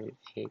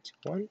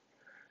 9.81,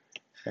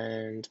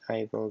 and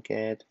I will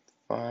get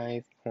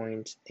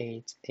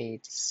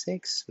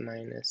 5.886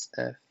 minus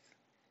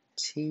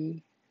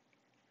ft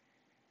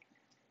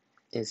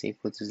is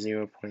equal to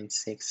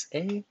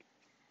 0.68.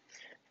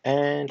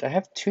 And I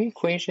have two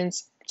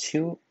equations,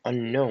 two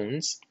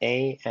unknowns,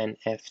 A and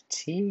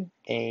Ft.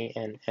 A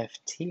and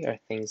Ft are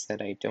things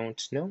that I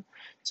don't know.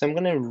 So I'm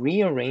going to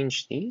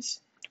rearrange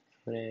these.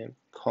 I'm going to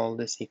call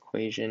this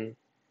equation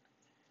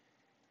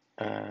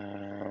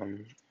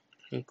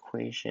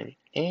equation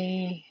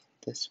A,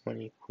 this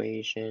one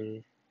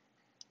equation.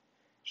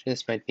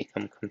 This might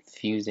become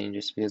confusing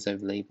just because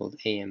I've labeled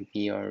A and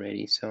B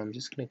already. So I'm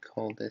just going to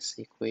call this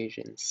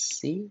equation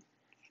C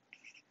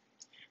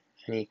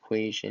and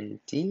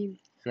equation D.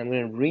 And I'm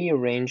going to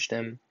rearrange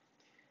them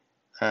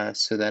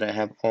so that I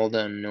have all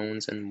the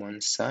unknowns on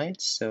one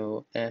side.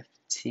 So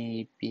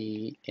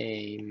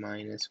FTBA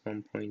minus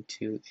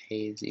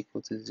 1.2A is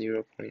equal to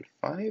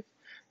 0.5.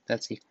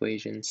 That's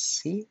equation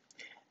C.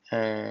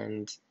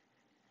 And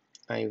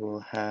I will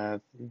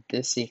have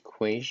this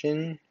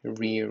equation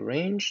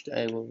rearranged.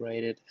 I will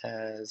write it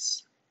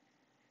as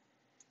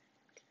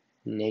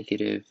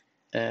negative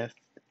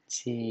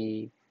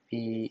FTBAB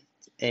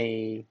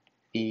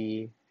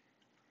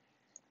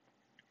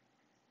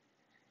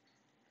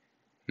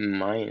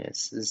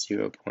minus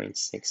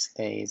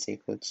 0.6a is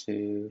equal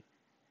to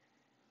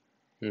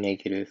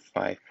negative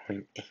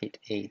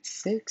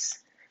 5.886.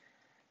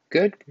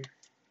 Good.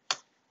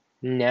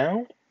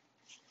 Now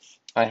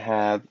I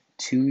have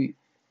two,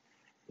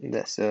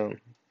 so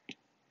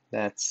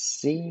that's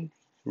C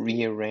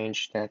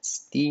rearranged,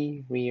 that's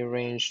D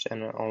rearranged,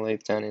 and all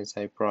I've done is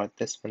I brought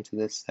this one to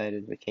this side,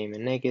 it became a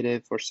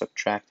negative, or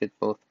subtracted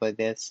both by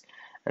this,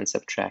 and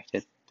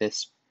subtracted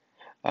this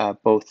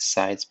both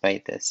sides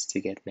by this to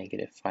get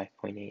negative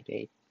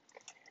 5.88.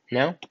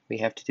 Now we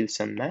have to do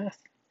some math.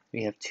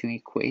 We have two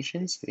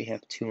equations, we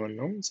have two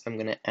unknowns. I'm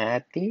going to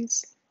add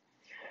these.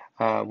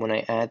 When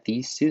I add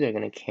these two, they're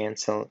going to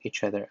cancel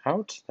each other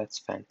out. That's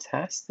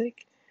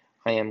fantastic.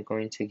 I am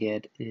going to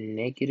get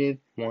negative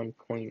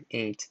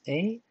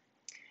 1.8a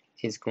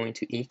is going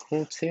to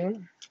equal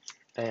to,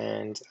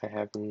 and I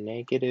have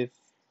negative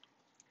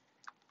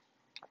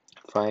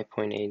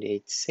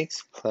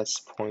 5.886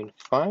 plus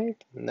 0.5,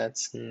 and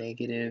that's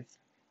negative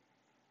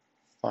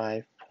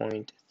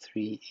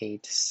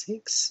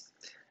 5.386.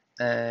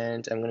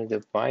 and I'm going to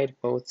divide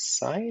both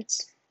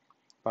sides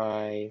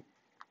by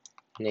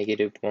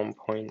negative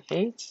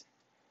 1.8,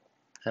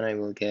 and I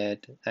will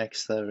get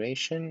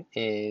acceleration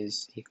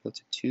is equal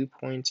to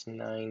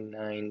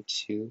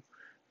 2.992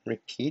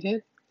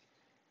 repeated,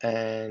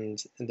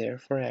 and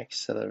therefore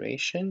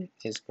acceleration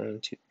is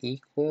going to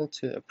equal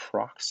to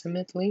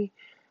approximately,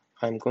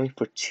 I'm going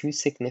for two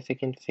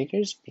significant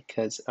figures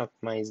because of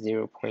my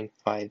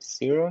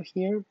 0.50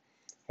 here,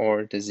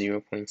 or the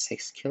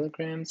 0.6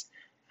 kilograms,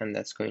 and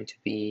that's going to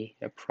be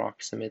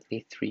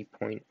approximately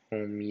 3.0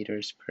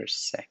 meters per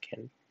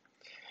second.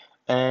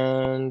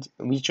 And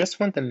we just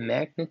want the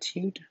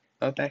magnitude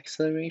of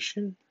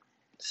acceleration,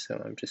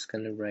 so I'm just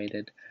going to write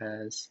it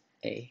as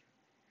A.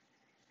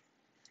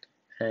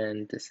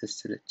 And this is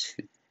to the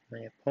 2. My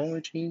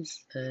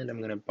apologies, and I'm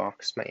going to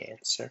box my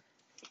answer.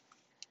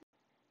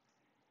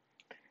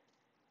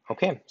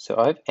 Okay, so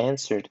I've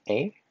answered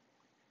A.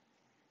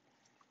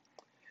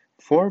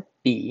 For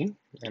B,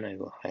 and I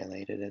will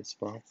highlight it as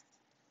well.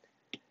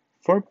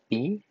 For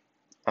B,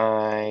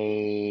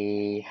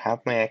 I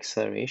have my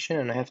acceleration,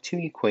 and I have two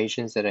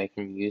equations that I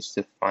can use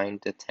to find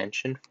the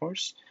tension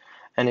force.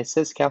 And it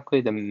says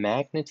calculate the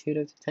magnitude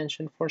of the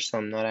tension force, so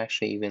I'm not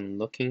actually even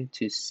looking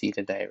to see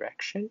the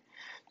direction.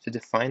 So to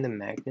find the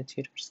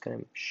magnitude, I'm just going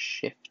to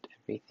shift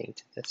everything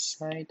to this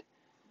side.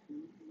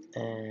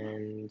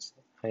 And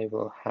I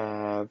will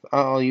have,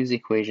 I'll use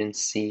equation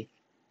C.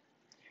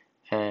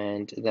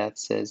 And that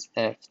says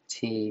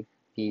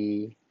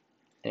FTB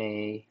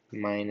A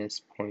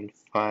minus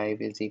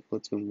 0.5 is equal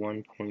to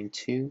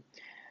 1.2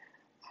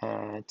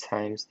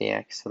 times the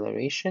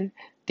acceleration.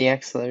 The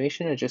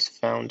acceleration I just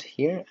found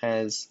here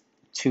as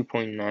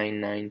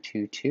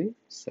 2.9922,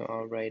 so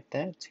I'll write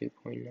that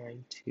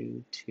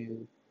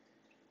 2.922,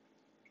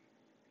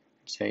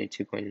 sorry,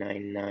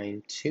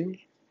 2.992,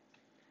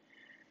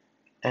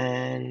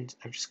 and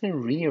I'm just going to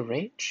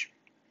rearrange,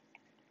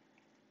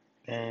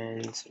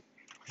 and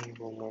we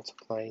will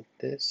multiply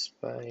this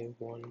by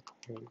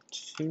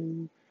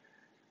 1.2.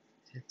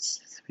 It's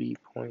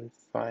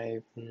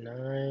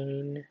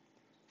 3.59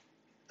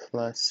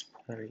 plus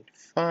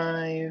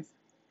 0.5,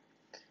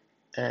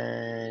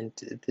 and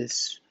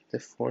this, the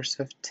force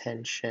of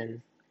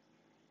tension,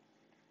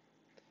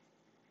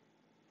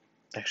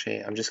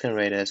 actually I'm just going to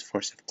write it as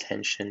force of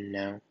tension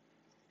now.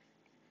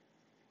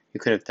 You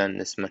could have done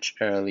this much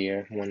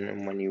earlier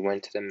when you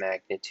went to the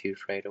magnitude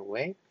right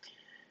away.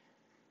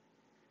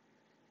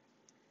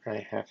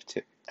 I have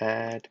to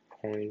add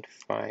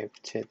 0.5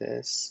 to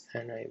this,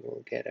 and I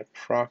will get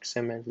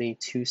approximately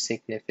two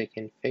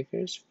significant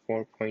figures,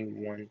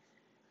 4.1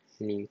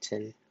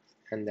 Newton,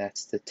 and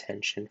that's the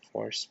tension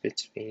force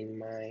between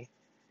my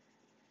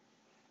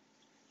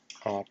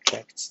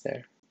objects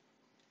there.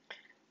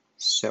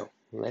 So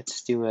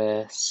let's do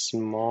a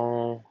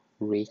small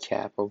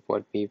recap of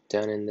what we've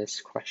done in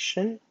this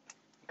question.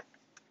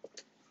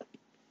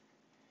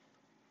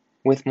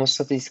 With most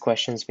of these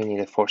questions, we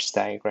need a force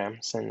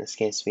diagram. So in this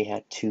case, we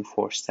had two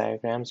force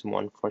diagrams,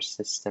 one for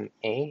system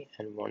A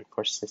and one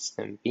for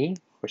system B.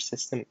 For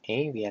system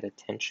A, we had a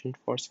tension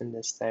force in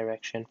this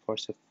direction,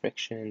 force of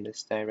friction in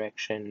this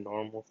direction,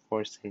 normal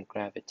force, and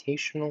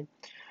gravitational.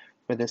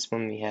 For this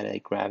one, we had a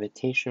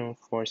gravitational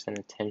force and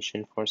a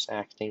tension force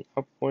acting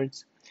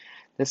upwards.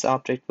 This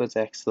object was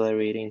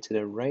accelerating to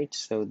the right,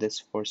 so this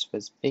force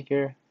was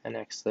bigger, and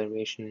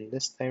acceleration in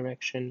this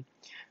direction.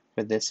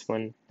 For this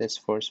one, this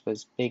force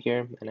was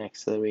bigger and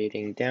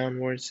accelerating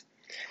downwards.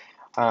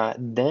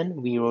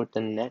 Then we wrote the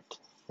net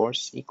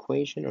force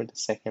equation, or the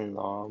second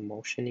law of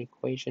motion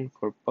equation,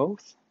 for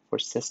both. For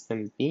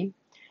system B,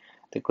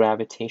 the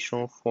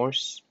gravitational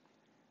force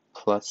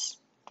plus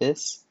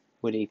this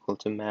would equal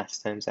to mass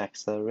times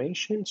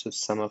acceleration. So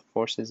sum of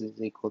forces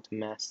is equal to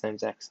mass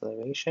times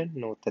acceleration.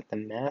 Note that the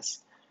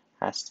mass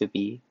has to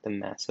be the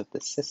mass of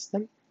the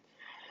system.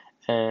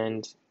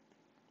 And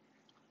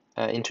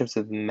in terms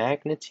of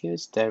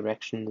magnitudes,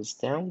 direction is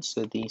down,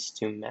 so these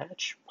two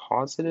match,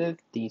 positive.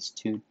 These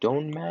two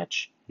don't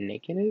match,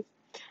 negative,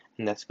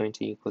 and that's going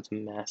to equal to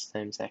mass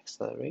times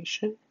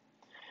acceleration.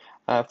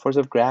 Force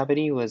of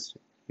gravity was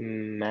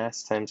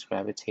mass times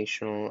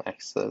gravitational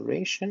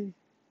acceleration.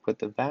 Put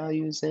the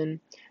values in,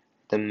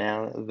 the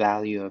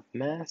value of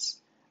mass,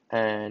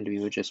 and we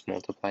would just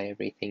multiply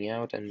everything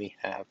out, and we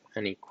have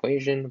an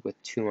equation with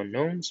two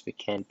unknowns. We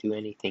can't do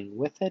anything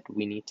with it.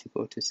 We need to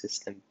go to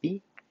system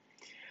B.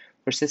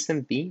 For system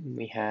B,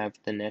 we have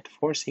the net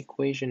force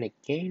equation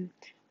again.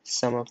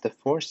 Sum of the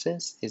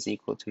forces is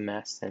equal to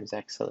mass times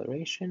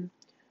acceleration.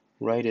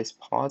 Right is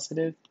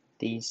positive.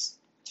 These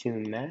two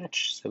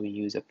match, so we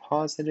use a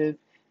positive.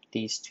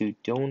 These two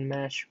don't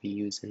match, we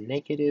use a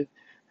negative,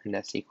 and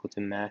that's equal to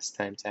mass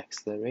times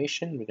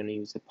acceleration. We're going to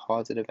use a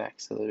positive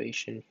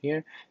acceleration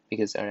here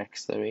because our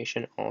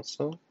acceleration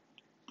also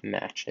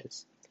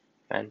matches.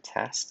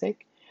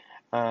 Fantastic.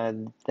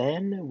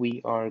 Then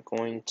we are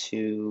going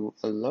to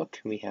look,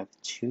 we have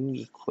two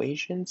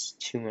equations,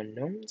 two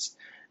unknowns,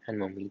 and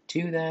when we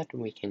do that,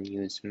 we can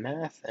use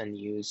math and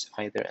use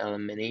either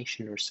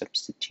elimination or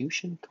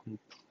substitution,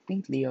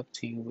 completely up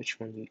to you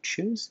which one you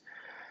choose.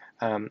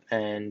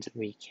 and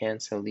we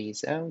cancel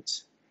these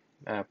out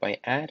by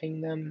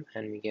adding them,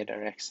 and we get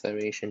our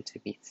acceleration to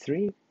be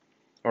 3,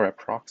 or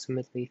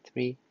approximately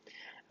 3.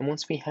 And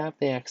once we have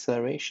the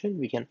acceleration,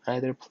 we can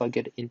either plug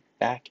it in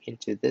back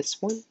into this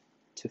one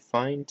to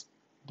find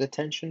the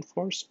tension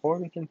force, or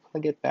we can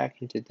plug it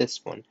back into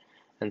this one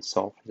and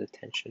solve for the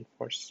tension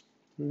force.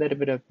 A little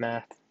bit of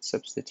math,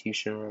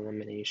 substitution or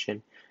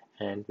elimination,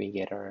 and we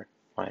get our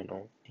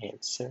final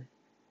answer.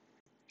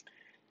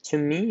 To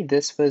me,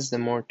 this was the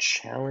more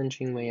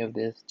challenging way of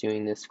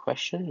doing this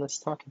question. Let's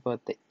talk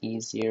about the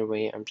easier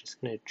way. I'm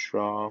just going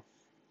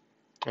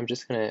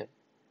to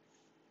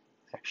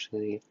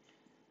actually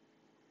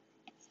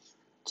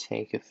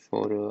take a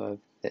photo of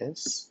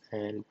this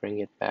and bring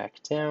it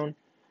back down,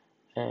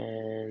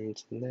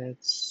 and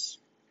let's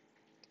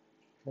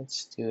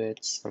do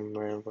it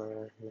somewhere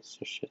where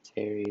Mr.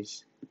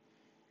 Shatteri's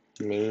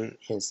name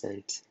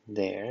isn't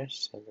there,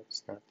 so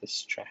that's not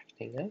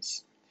distracting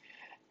us.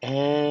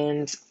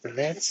 And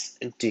let's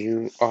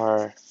do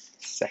our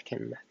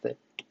second method.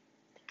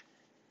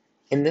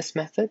 In this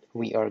method,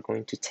 we are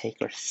going to take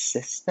our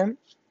system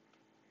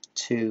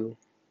to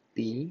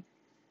be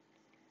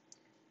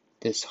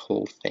this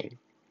whole thing.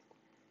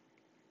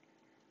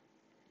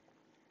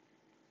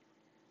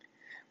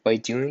 By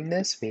doing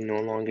this, we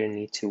no longer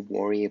need to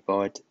worry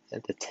about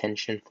the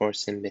tension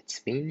force in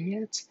between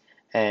yet,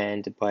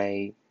 and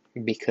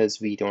because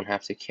we don't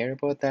have to care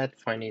about that,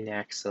 finding the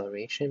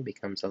acceleration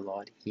becomes a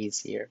lot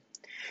easier.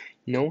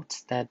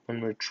 Note that when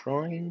we're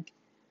drawing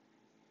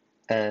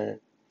a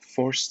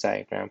force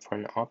diagram for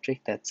an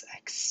object that's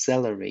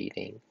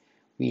accelerating,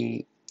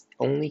 we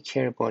only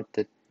care about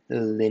the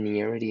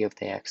linearity of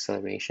the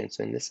acceleration.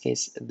 So in this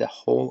case, the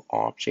whole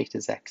object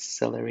is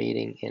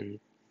accelerating in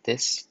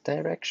this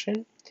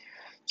direction.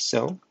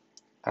 So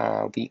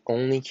we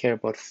only care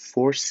about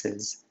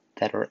forces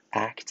that are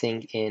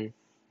acting in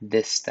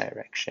this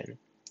direction.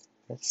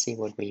 Let's see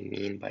what we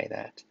mean by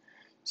that.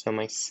 So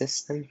my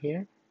system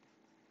here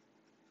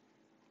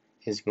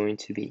is going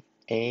to be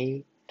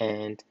A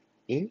and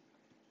B.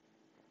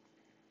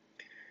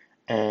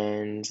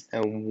 And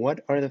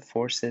what are the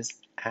forces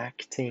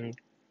acting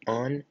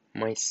on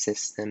my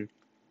system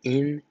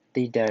in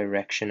the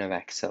direction of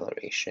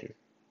acceleration?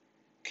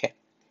 Okay,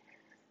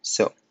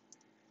 so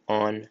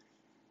on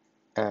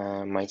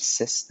my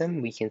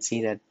system, we can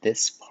see that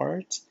this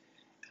part,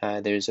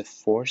 there's a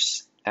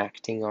force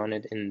acting on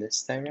it in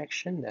this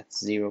direction.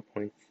 That's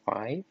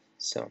 0.5.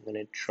 So I'm going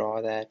to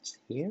draw that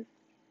here.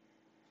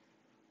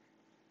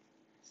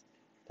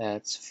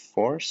 That's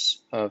force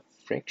of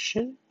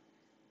friction.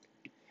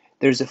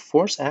 There's a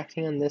force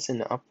acting on this in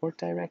the upward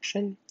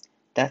direction.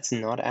 That's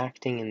not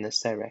acting in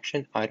this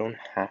direction. I don't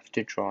have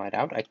to draw it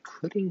out. I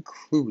could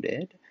include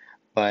it,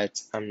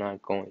 but I'm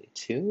not going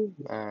to.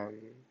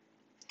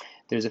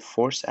 There's a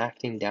force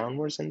acting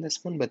downwards in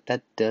this one, but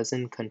that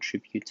doesn't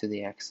contribute to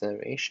the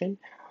acceleration,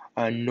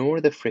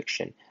 nor the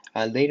friction.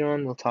 Later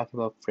on, we'll talk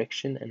about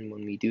friction, and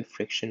when we do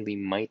friction, we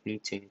might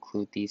need to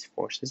include these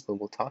forces, but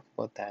we'll talk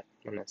about that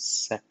on a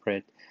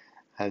separate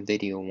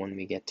video when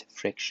we get to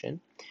friction.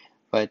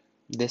 But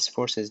this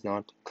force is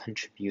not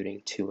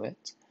contributing to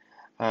it.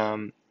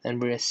 And we're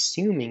going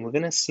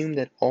to assume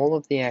that all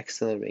of the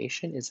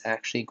acceleration is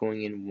actually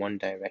going in one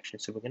direction.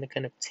 So we're going to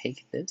kind of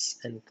take this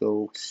and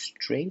go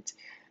straight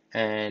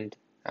and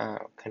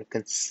kind of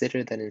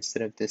consider that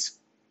instead of this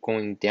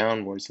going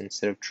downwards,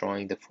 instead of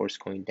drawing the force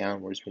going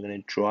downwards, we're going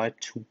to draw it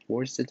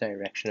towards the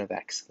direction of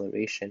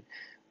acceleration,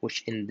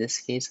 which in this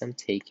case I'm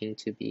taking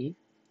to be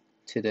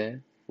to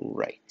the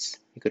right.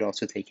 You could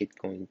also take it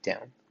going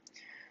down.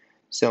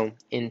 So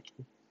in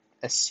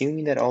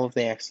assuming that all of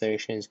the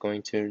acceleration is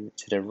going to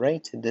the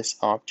right, this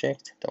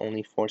object, the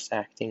only force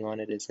acting on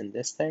it is in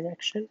this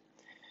direction.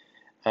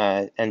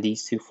 And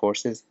these two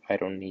forces I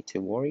don't need to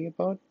worry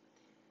about.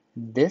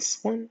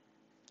 This one,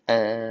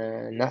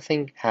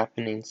 nothing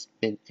happening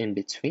in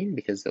between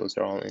because those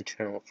are all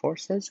internal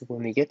forces.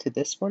 When we get to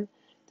this one,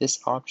 this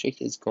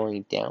object is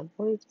going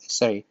downwards.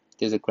 Sorry,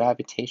 there's a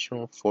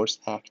gravitational force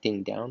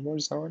acting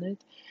downwards on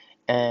it,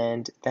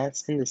 and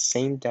that's in the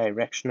same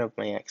direction of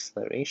my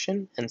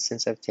acceleration. And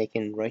since I've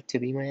taken right to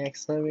be my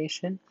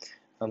acceleration,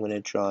 I'm going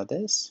to draw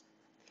this.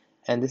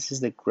 And this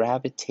is the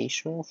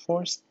gravitational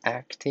force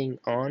acting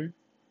on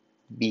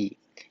B.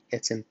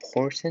 It's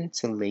important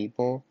to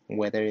label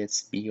whether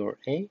it's B or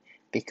A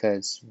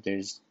because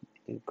there's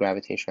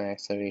gravitational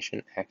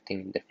acceleration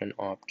acting in different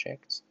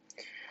objects.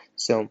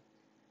 So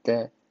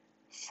the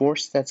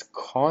force that's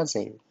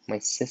causing my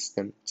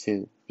system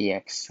to be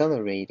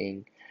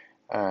accelerating,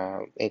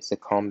 it's a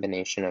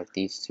combination of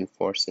these two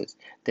forces.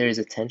 There is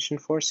a tension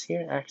force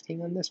here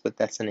acting on this, but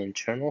that's an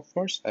internal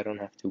force. I don't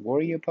have to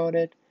worry about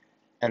it.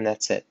 And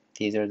that's it.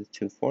 These are the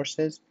two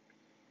forces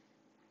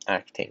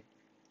acting.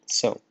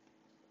 So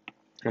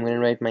I'm going to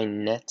write my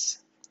nets,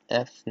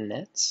 F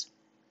nets.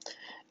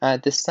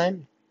 This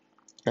time,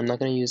 I'm not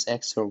going to use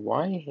X or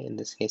Y. In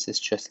this case, it's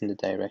just in the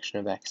direction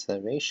of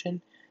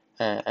acceleration.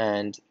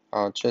 And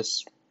I'll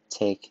just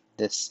take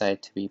this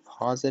side to be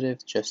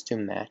positive just to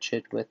match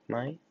it with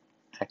my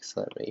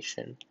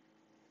acceleration.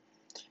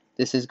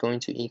 this is going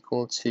to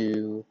equal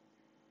to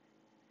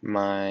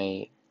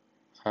my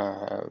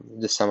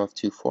the sum of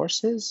two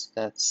forces,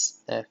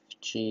 that's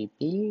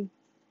FGB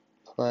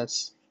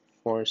plus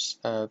force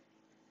of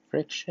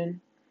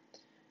friction,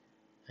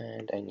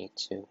 and I need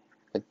to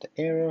put the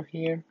arrow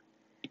here.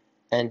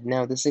 And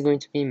now this is going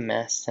to be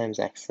mass times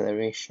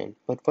acceleration,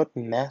 but what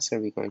mass are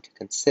we going to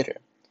consider?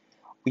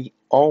 We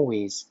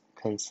always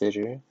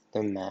consider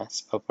the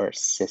mass of our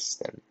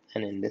system,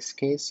 and in this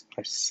case,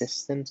 our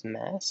system's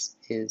mass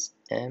is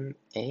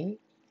ma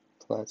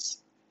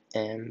plus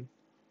mb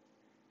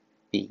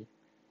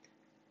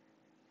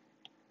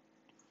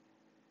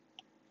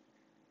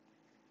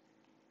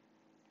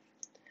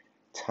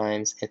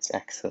times its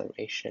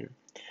acceleration.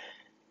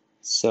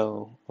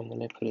 So I'm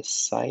going to put a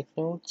side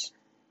note,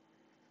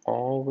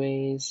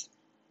 always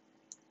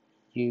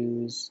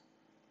use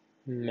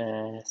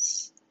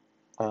mass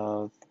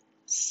of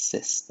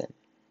system.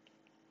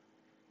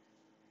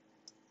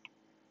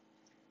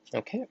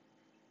 Okay,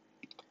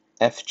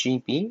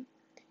 FGB,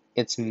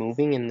 it's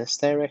moving in this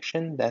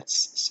direction,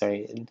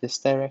 in this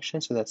direction,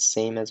 so that's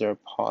same as our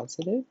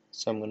positive,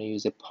 so I'm going to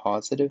use a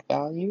positive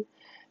value,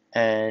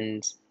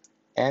 and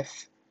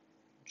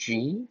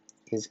FG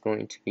is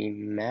going to be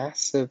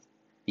mass of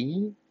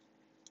B,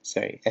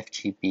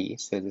 FGB,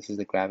 so this is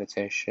the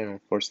gravitational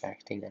force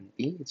acting on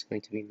B, it's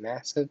going to be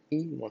mass of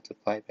B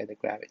multiplied by the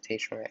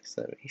gravitational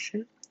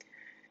acceleration,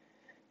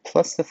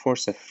 plus the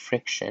force of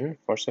friction.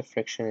 Force of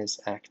friction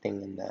is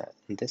acting in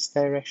this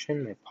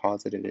direction. My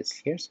positive is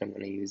here, so I'm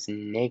going to use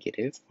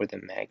negative for the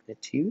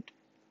magnitude,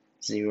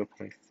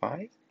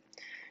 0.5.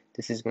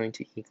 This is going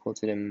to equal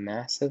to the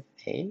mass of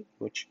A,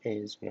 which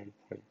is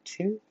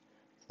 1.2,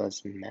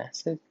 plus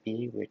mass of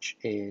B, which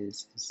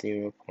is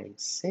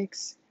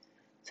 0.6,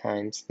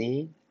 times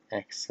the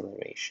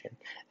acceleration.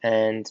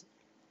 And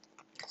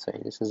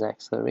sorry, this is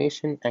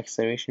acceleration.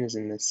 Acceleration is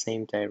in the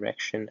same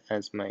direction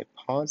as my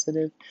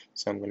positive,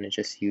 so I'm going to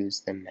just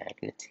use the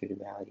magnitude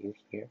value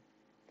here.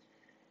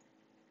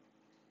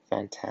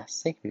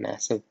 Fantastic.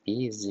 Mass of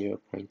B is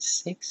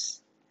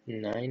 0.6,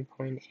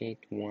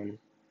 9.81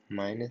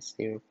 minus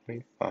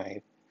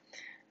 0.5.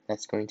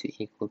 That's going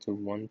to equal to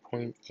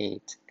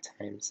 1.8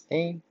 times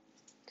A. I'm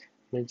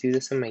going to do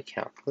this on my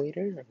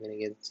calculator. I'm going to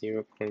get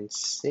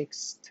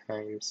 0.6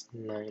 times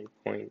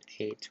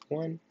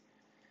 9.81.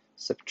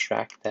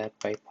 Subtract that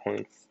by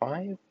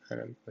 0.5, and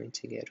I'm going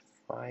to get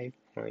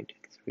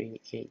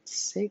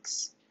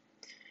 5.386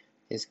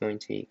 is going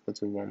to equal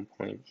to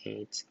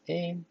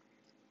 1.8a.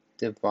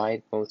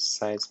 Divide both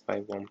sides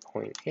by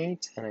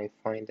 1.8, and I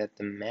find that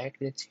the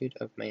magnitude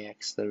of my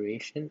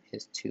acceleration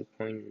is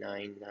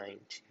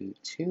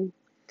 2.9922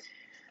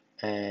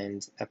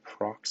 and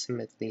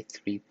approximately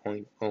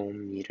 3.0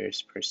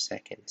 meters per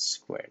second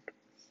squared.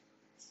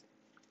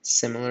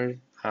 Similar,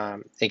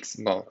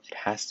 well, it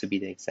has to be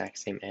the exact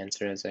same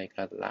answer as I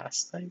got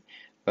last time,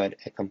 but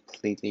a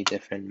completely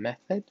different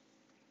method.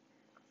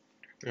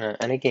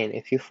 And again,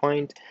 if you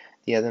find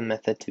the other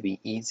method to be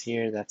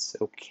easier, that's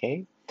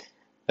okay,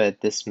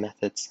 but this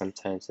method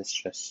sometimes is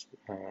just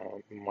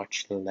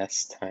much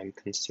less time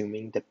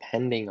consuming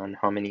depending on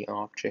how many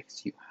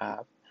objects you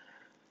have.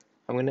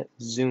 I'm going to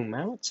zoom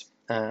out.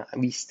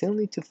 We still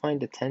need to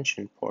find the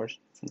tension force,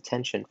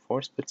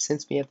 but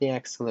since we have the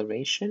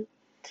acceleration,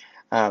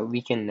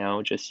 we can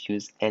now just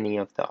use any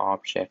of the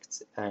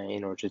objects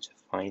in order to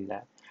find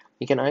that.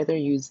 We can either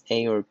use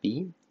A or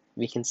B.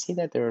 We can see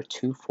that there are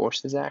two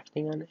forces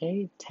acting on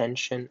A,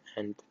 tension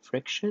and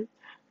friction.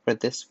 For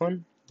this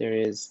one, there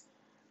is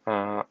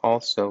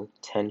also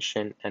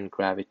tension and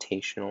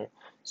gravitational.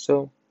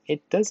 So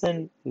it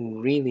doesn't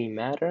really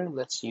matter.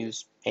 Let's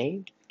use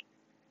A.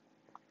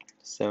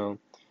 So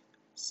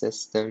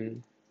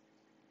system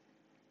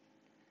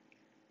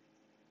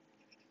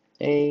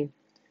A.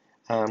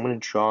 I'm going to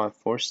draw a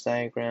force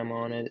diagram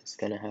on it. It's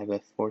going to have a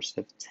force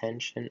of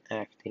tension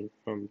acting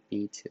from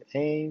B to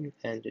A,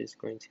 and there's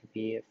going to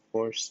be a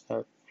force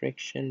of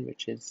friction,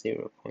 which is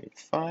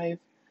 0.5.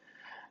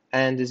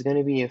 And there's going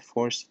to be a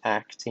force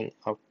acting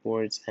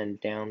upwards and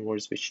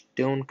downwards, which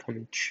don't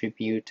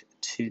contribute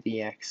to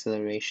the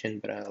acceleration,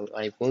 but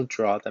I will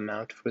draw them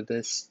out for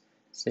this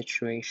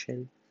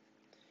situation.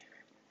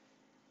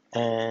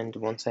 And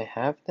once I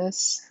have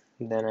this,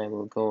 then I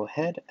will go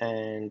ahead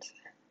and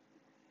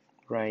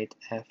write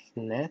F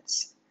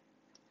net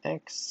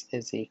x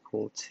is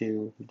equal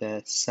to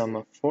the sum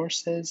of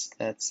forces,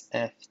 that's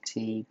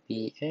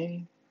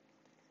FTBA,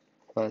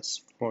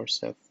 plus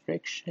force of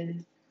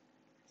friction,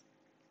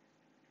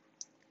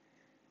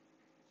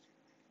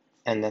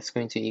 and that's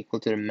going to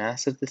equal to the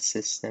mass of the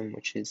system,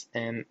 which is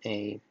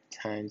ma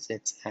times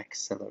its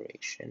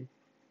acceleration.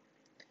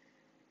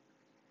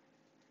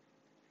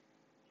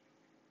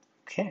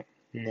 Okay,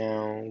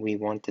 now we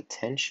want the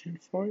tension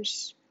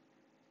force.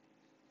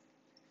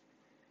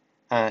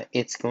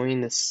 It's going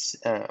this,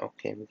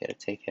 okay, we gotta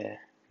take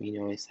we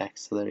know it's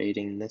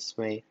accelerating this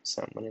way,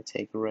 so I'm gonna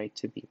take right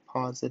to be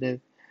positive,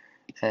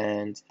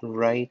 and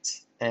right,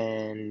 so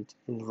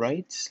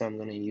I'm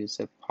gonna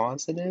use a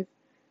positive,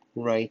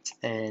 right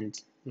and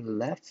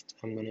left,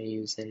 I'm gonna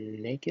use a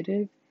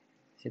negative,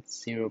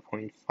 it's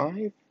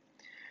 0.5.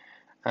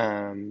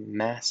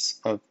 Mass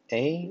of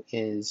A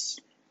is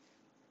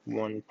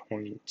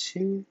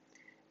 1.2.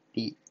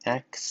 The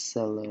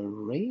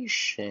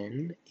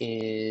acceleration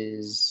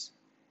is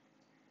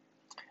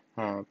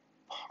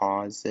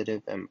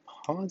positive and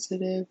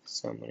positive,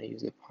 so I'm going to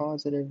use a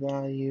positive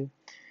value,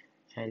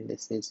 and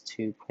this is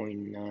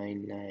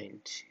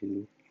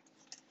 2.992.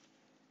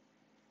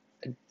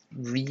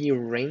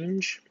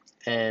 Rearrange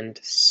and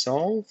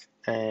solve,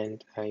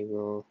 and I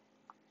will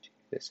do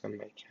this on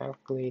my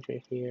calculator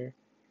here,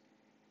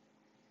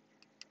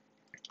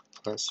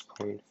 plus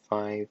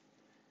 0.5,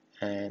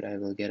 and I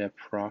will get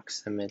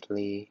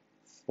approximately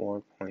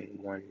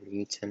 4.1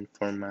 Newton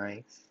for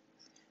my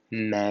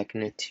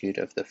magnitude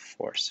of the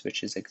force,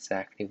 which is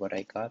exactly what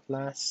I got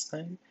last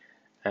time,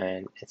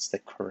 and it's the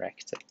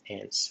correct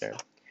answer.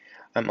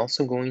 I'm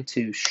also going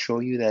to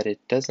show you that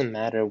it doesn't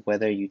matter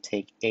whether you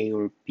take A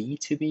or B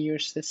to be your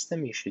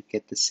system, you should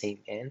get the same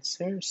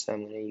answer. So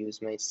I'm going to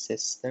use my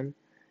system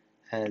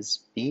as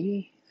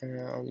B.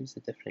 I'll use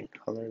a different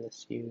color.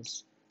 Let's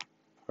use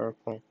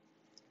purple.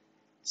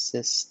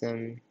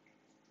 System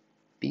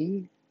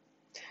B.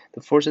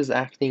 The forces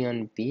acting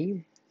on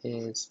B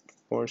is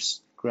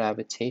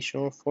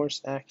gravitational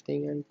force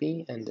acting on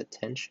B and the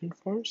tension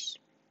force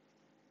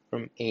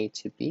from A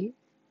to B.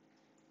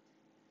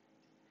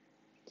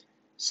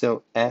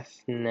 So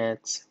F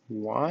net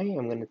y,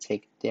 I'm going to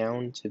take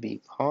down to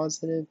be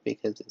positive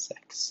because it's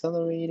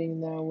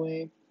accelerating that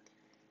way,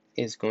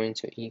 is going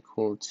to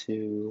equal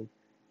to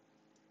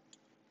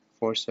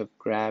force of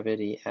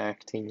gravity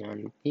acting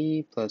on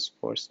B plus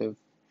force of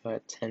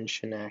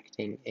tension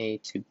acting A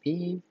to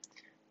B.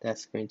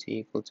 That's going to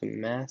equal to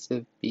mass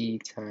of B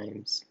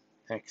times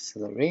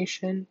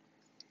acceleration.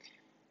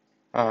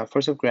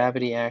 Force of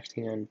gravity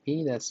acting on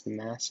B, that's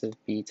mass of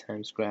B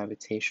times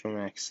gravitational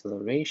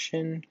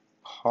acceleration.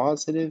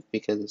 Positive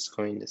because it's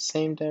going the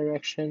same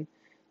direction.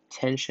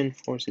 Tension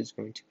force is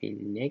going to be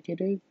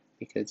negative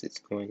because it's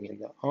going in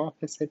the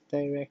opposite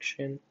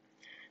direction.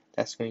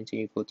 That's going to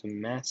equal to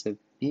mass of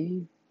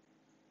B.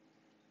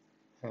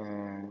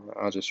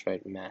 I'll just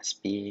write mass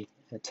B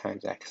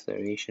times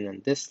acceleration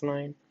on this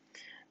line.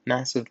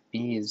 Mass of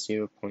B is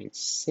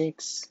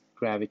 0.6,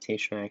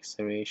 gravitational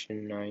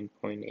acceleration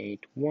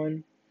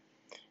 9.81,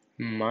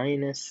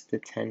 minus the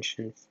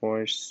tension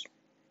force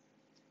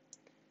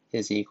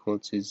is equal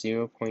to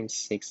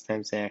 0.6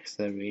 times the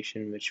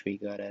acceleration, which we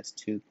got as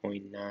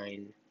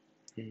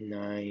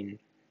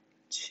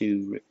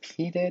 2.992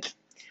 repeated.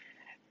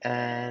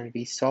 And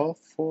we solve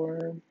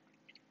for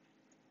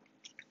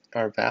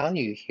our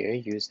value here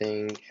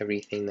using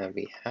everything that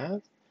we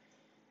have.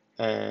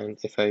 And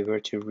if I were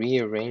to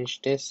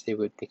rearrange this, it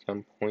would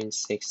become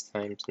 0.6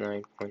 times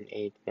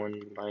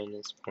 9.81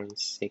 minus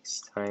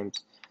 0.6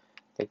 times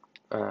the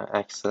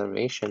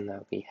acceleration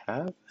that we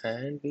have,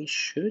 and we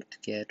should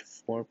get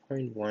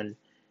 4.1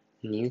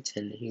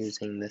 Newton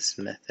using this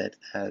method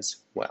as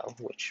well,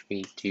 which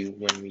we do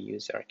when we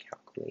use our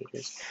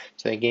calculators.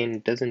 So again,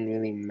 it doesn't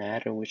really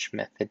matter which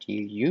method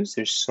you use.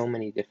 There's so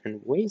many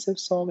different ways of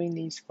solving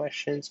these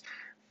questions,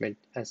 but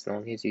as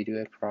long as you do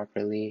it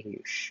properly,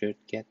 you should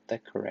get the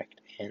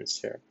correct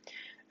answer.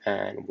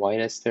 And why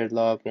does third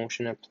law of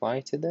motion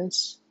apply to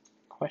this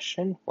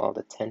question? Well,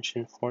 the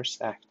tension force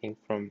acting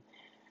from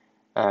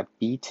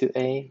B to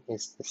A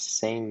is the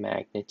same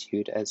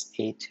magnitude as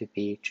A to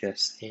B,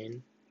 just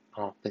in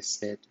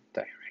opposite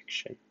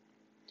direction.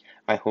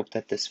 I hope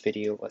that this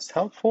video was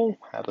helpful.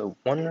 Have a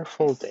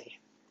wonderful day.